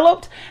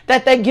developed,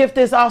 that gift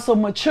is also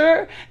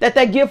mature, that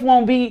gift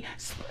won't be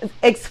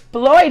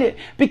exploited.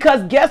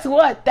 Because guess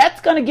what?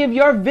 That's going to give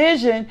your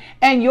vision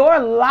and your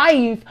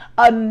life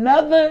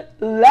another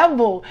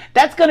level.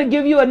 That's going to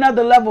give you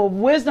another level of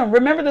wisdom.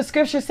 Remember, the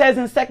scripture says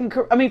in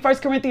 1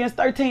 Corinthians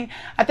 13,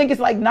 I think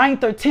it's like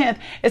 9th or 10th.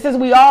 It says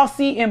we all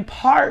see in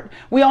part.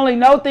 We only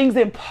know things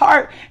in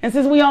part. And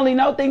since we only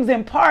know things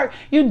in part,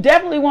 you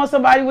definitely want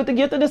somebody with the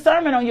gift of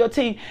discernment on your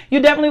team.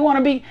 You definitely want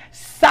to be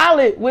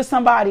solid with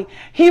somebody.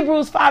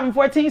 Hebrews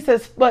 5:14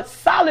 says, but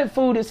solid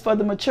food is for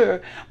the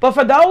mature. But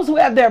for those who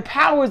have their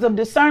powers of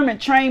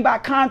discernment trained by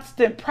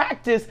constant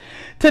practice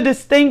to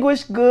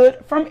distinguish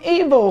good from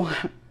evil.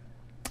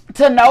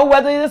 To know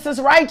whether this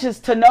is righteous,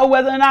 to know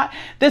whether or not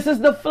this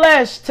is the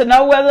flesh, to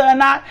know whether or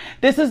not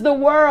this is the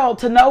world,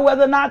 to know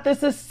whether or not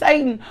this is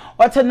Satan,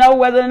 or to know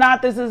whether or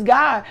not this is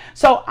God.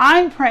 So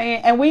I'm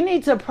praying, and we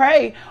need to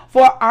pray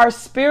for our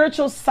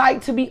spiritual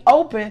sight to be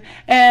open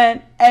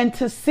and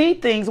to see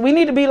things. We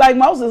need to be like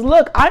Moses.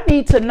 Look, I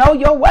need to know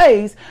your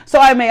ways so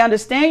I may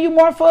understand you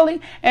more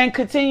fully and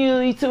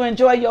continually to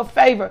enjoy your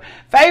favor.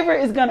 Favor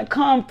is going to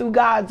come through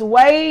God's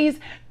ways,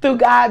 through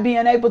God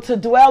being able to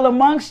dwell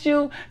amongst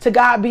you, to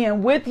God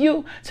being with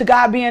you, to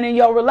God being in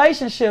your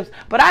relationships.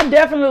 But I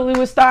definitely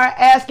would start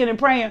asking and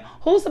praying,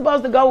 who's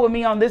supposed to go with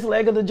me on this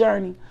leg of the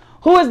journey?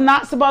 Who is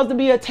not supposed to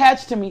be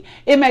attached to me?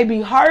 It may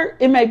be hurt.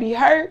 It may be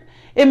hurt.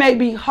 It may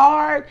be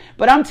hard,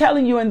 but I'm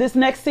telling you, in this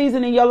next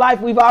season in your life,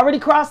 we've already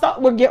crossed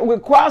up. We're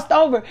crossed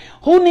over.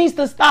 Who needs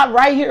to stop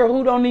right here?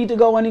 Who don't need to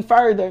go any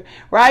further,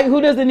 right?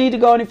 Who doesn't need to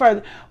go any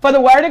further? For the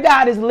word of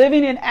God is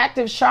living and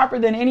active, sharper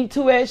than any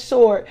two-edged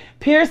sword,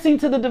 piercing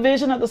to the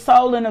division of the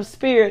soul and of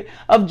spirit,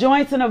 of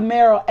joints and of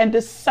marrow, and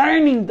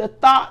discerning the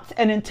thoughts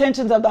and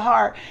intentions of the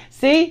heart.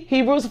 See,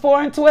 Hebrews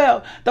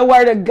 4:12. The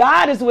word of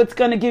God is what's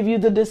going to give you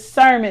the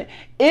discernment.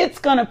 It's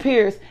going to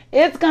pierce.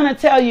 It's going to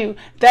tell you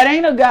that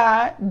ain't a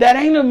God. That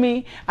ain't a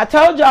me. I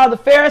told y'all the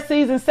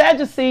Pharisees and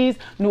Sadducees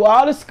knew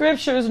all the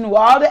scriptures, knew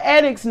all the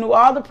ethics, knew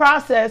all the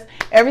process.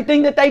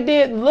 Everything that they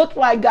did looked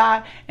like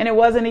God, and it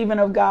wasn't even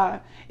of God.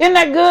 Isn't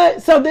that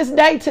good? So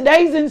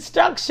today's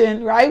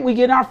instruction, right? We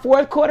get our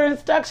fourth quarter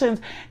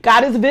instructions.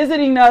 God is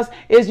visiting us.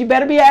 Is you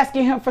better be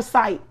asking him for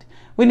sight.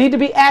 We need to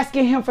be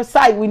asking him for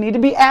sight. We need to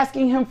be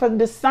asking him for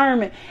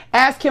discernment.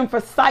 Ask him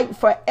for sight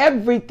for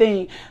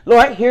everything.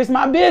 Lord, here's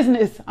my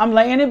business. I'm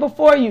laying it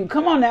before you.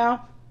 Come on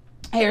now.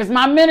 Here's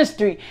my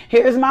ministry.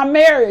 Here's my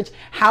marriage.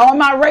 How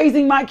am I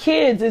raising my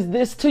kids? Is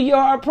this to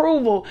your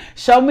approval?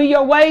 Show me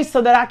your ways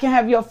so that I can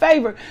have your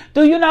favor.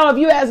 Do you know if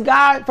you ask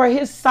God for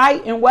his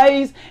sight and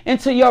ways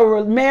into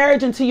your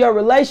marriage, into your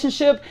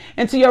relationship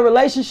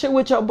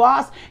with your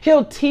boss,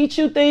 he'll teach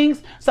you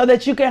things so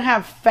that you can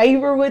have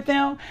favor with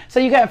them, so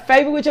you can have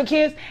favor with your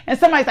kids. And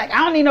somebody's like,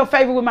 I don't need no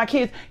favor with my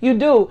kids. You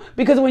do.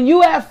 Because when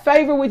you have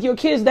favor with your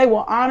kids, they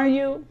will honor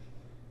you.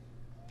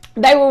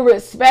 They will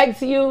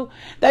respect you.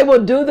 They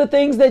will do the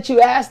things that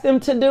you ask them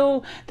to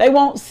do. They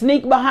won't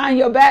sneak behind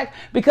your back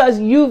because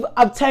you've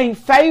obtained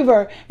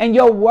favor and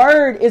your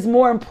word is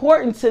more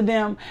important to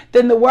them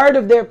than the word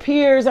of their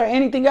peers or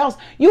anything else.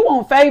 You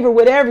want favor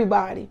with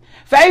everybody.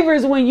 Favor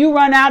is when you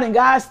run out and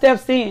God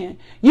steps in.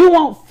 You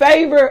want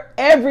favor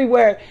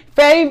everywhere.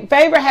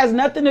 Favor has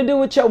nothing to do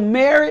with your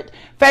merit.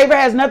 Favor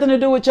has nothing to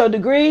do with your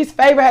degrees.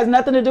 Favor has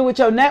nothing to do with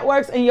your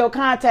networks and your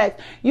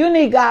contacts. You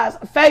need God's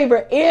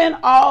favor in,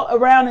 all,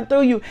 around, and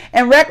through you.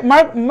 And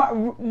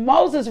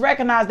Moses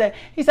recognized that.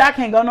 He said, I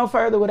can't go no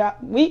further without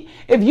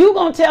if you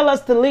going to tell us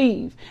to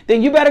leave,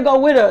 then you better go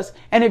with us.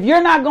 And if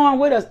you're not going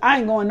with us, I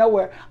ain't going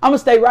nowhere. I'm going to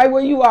stay right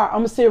where you are. I'm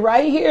going to sit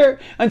right here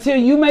until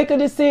you make a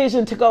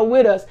decision to go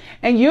with us.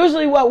 And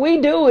usually what we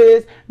do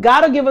is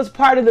God will give us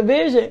part of the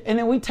vision and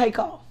then we take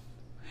off.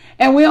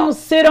 And we don't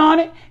sit on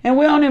it, and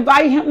we don't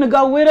invite him to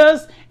go with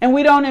us, and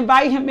we don't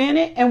invite him in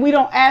it, and we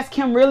don't ask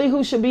him really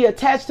who should be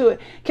attached to it.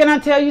 Can I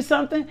tell you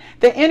something?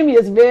 The enemy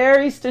is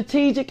very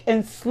strategic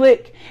and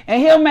slick,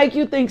 and he'll make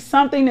you think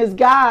something is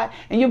God,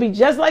 and you'll be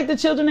just like the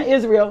children of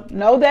Israel.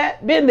 Know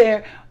that, been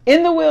there,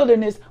 in the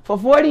wilderness for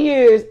 40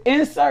 years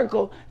in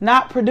circle,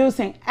 not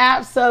producing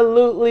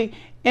absolutely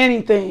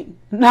anything.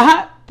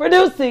 Not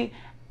producing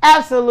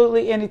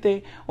absolutely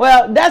anything.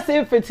 Well, that's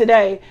it for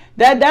today.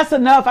 That's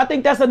enough. I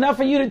think that's enough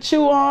for you to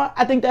chew on.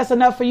 I think that's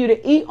enough for you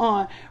to eat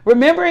on.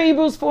 Remember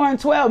Hebrews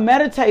 4:12.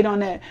 Meditate on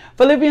that.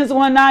 Philippians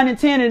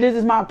 1:9-10. And this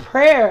is my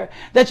prayer,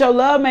 that your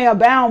love may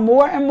abound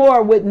more and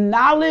more with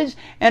knowledge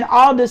and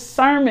all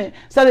discernment,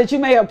 so that you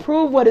may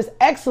approve what is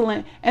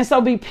excellent, and so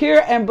be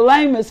pure and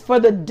blameless for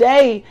the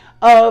day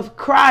of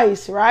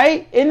Christ.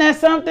 Right? Isn't that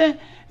something?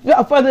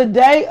 For the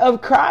day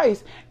of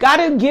Christ. God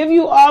will give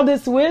you all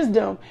this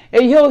wisdom,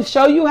 and he'll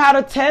show you how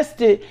to test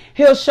it.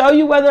 He'll show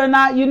you whether or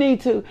not you need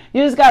to.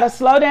 You just got to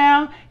slow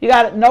down. You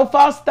got no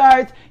false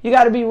starts. You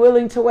got to be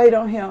willing to wait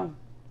on him.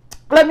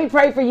 Let me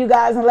pray for you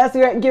guys, and let's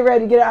get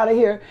ready to get out of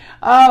here.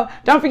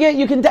 Don't forget,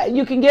 you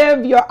can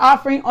give your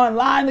offering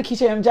online,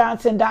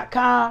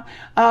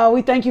 LakeishaMJohnson.com.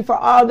 We thank you for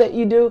all that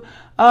you do.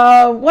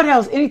 What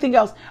else? Anything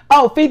else?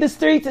 Oh, Feed the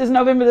Streets is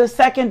November the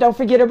 2nd. Don't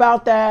forget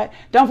about that.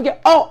 Don't forget.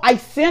 Oh, I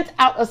sent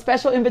out a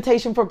special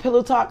invitation for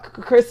Pillow Talk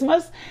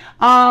Christmas.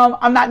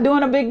 I'm not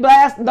doing a big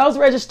blast. Those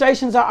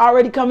registrations are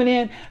already coming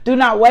in. Do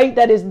not wait.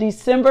 That is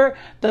December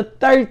the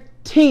 13th.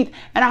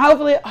 And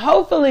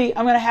hopefully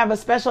I'm going to have a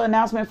special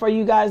announcement for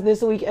you guys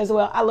this week as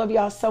well. I love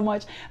y'all so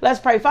much. Let's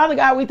pray. Father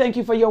God, we thank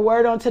you for your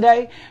word on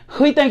today.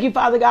 We thank you,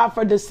 Father God,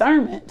 for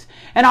discernment,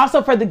 and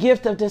also for the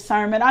gift of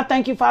discernment. I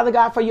thank you, Father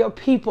God, for your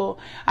people.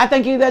 I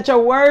thank you that your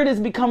word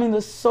is becoming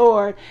the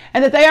sword,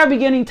 and that they are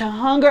beginning to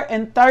hunger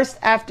and thirst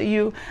after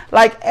you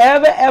like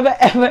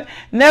never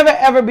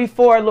ever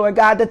before, Lord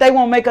God, that they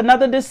won't make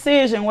another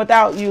decision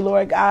without you,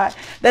 Lord God,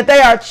 that they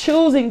are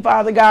choosing,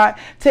 Father God,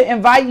 to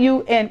invite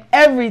you in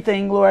everything,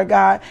 Lord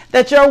God,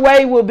 that your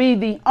way will be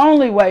the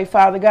only way,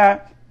 Father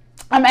God.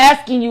 I'm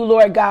asking you,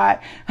 Lord God,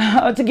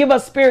 to give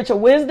us spiritual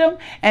wisdom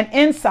and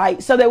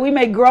insight so that we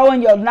may grow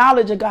in your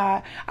knowledge of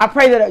God. I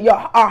pray that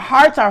our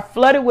hearts are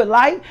flooded with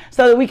light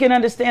so that we can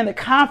understand the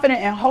confidence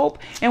and hope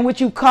in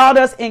which you called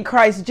us in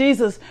Christ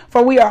Jesus.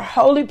 For we are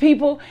holy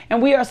people, and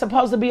we are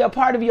supposed to be a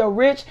part of your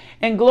rich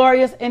and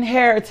glorious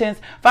inheritance.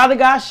 Father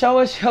God, show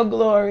us your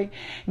glory.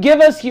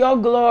 Give us your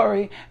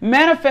glory.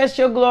 Manifest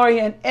your glory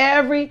in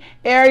every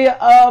area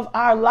of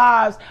our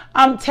lives.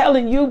 I'm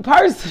telling you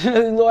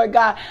personally, Lord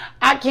God,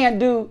 I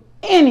can't do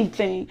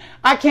anything.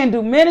 I can't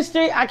do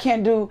ministry. I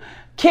can't do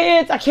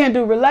kids. I can't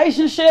do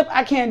relationship.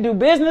 I can't do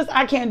business.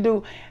 I can't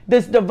do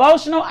this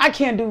devotional. I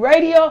can't do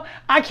radio.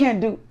 I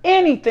can't do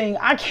anything.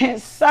 I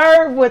can't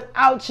serve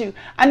without you.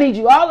 I need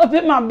you all up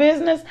in my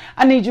business.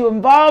 I need you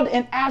involved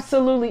in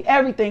absolutely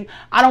everything.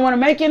 I don't want to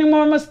make any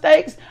more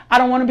mistakes. I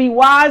don't want to be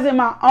wise in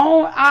my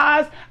own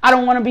eyes. I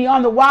don't want to be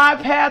on the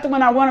wide path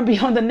when I want to be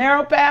on the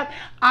narrow path.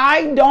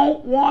 I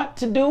don't want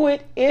to do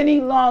it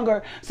any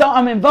longer. So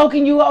I'm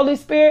invoking you, Holy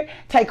Spirit.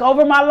 Take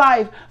over my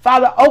life.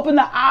 Father, open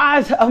the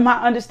eyes of my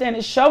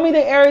understanding. Show me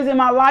the areas in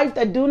my life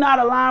that do not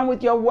align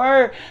with your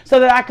word so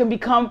that I can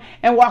become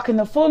and walk in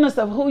the fullness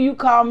of who you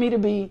call me to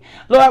be.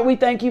 Lord, we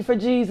thank you for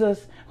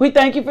Jesus. We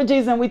thank you for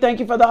Jesus, and we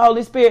thank you for the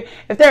Holy Spirit.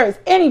 If there is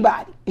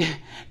anybody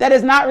that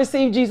has not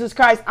received Jesus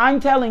Christ, I'm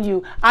telling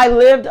you, I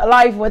lived a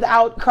life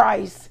without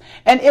Christ,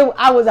 and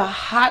I was a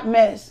hot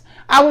mess.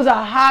 I was a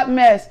hot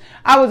mess.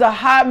 I was a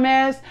hot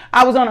mess.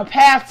 I was on a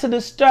path to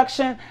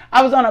destruction.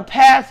 I was on a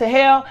path to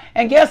hell.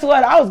 And guess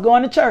what? I was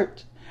going to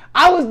church.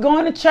 I was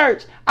going to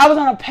church. I was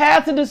on a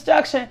path to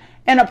destruction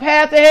and a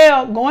path to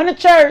hell, going to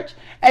church,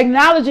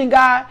 acknowledging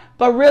God,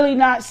 but really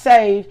not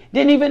saved.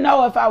 Didn't even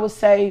know if I was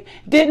saved.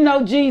 Didn't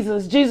know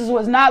Jesus. Jesus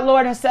was not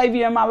Lord and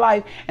Savior in my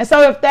life. And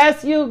so if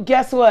that's you,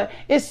 guess what?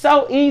 It's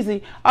so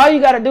easy. All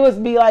you got to do is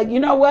be like, you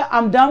know what?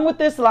 I'm done with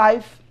this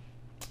life.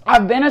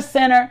 I've been a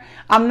sinner.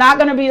 I'm not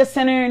going to be a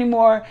sinner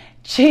anymore.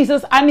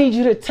 Jesus, I need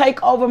you to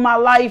take over my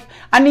life.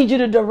 I need you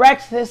to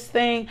direct this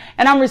thing.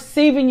 And I'm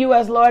receiving you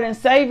as Lord and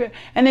Savior.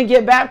 And then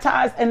get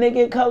baptized and then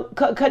get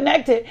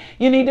connected.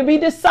 You need to be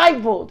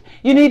discipled.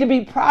 You need to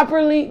be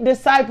properly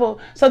discipled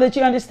so that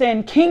you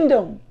understand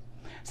kingdom.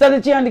 So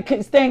that you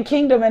understand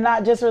kingdom and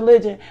not just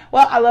religion.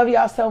 Well, I love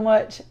y'all so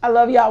much. I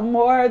love y'all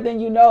more than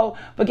you know.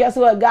 But guess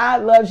what?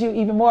 God loves you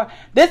even more.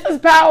 This is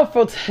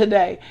powerful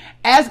today.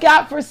 Ask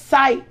God for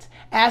sight.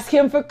 Ask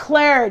him for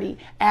clarity.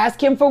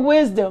 Ask him for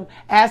wisdom.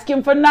 Ask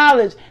him for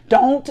knowledge.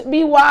 Don't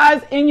be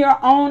wise in your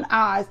own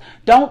eyes.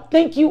 Don't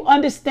think you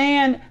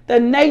understand the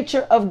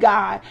nature of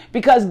God,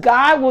 because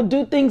God will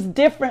do things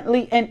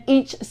differently in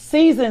each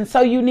season.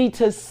 So you need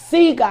to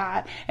see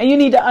God, and you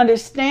need to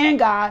understand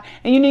God,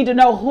 and you need to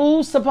know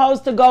who's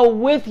supposed to go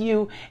with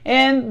you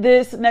in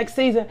this next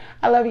season.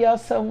 I love y'all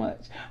so much.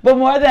 But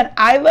more than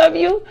I love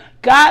you,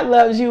 God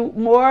loves you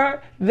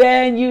more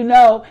than you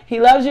know.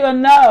 He loves you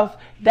enough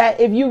that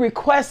if you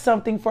request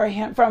something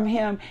from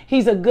him,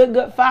 he's a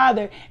good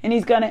father, and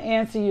he's going to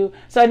answer you.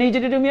 So I need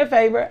you to do me a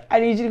favor. I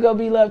need you to go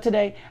be loved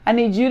today. I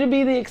need you to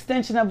be the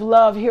extension of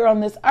love here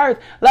on this earth.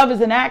 Love is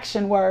an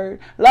action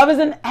word. Love is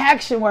an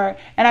action word.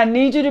 And I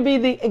need you to be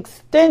the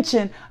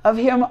extension of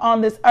him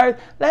on this earth.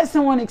 Let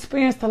someone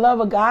experience the love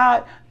of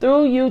God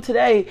through you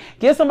today.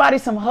 Give somebody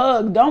some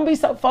hug. Don't be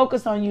so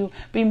focused on you.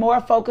 Be more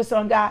focused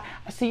on God.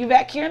 I'll see you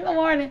back here in the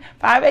morning,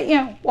 5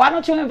 a.m. Why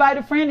don't you invite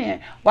a friend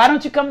in? Why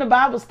don't you come to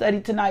Bible study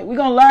tonight? We're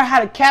going to learn how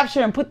to capture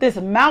and put this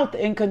mouth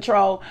in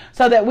control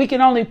so that we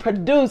can only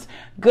produce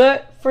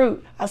good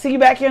fruit. I'll see you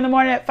back here in the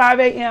morning at 5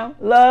 a.m.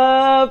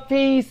 Love,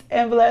 peace,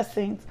 and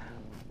blessings.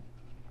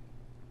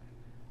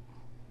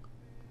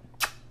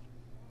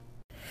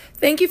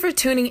 Thank you for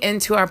tuning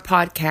into our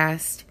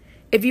podcast.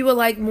 If you would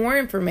like more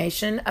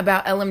information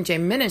about LMJ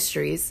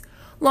Ministries,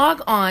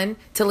 log on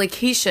to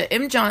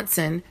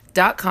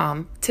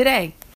LakeishaMJohnson.com today.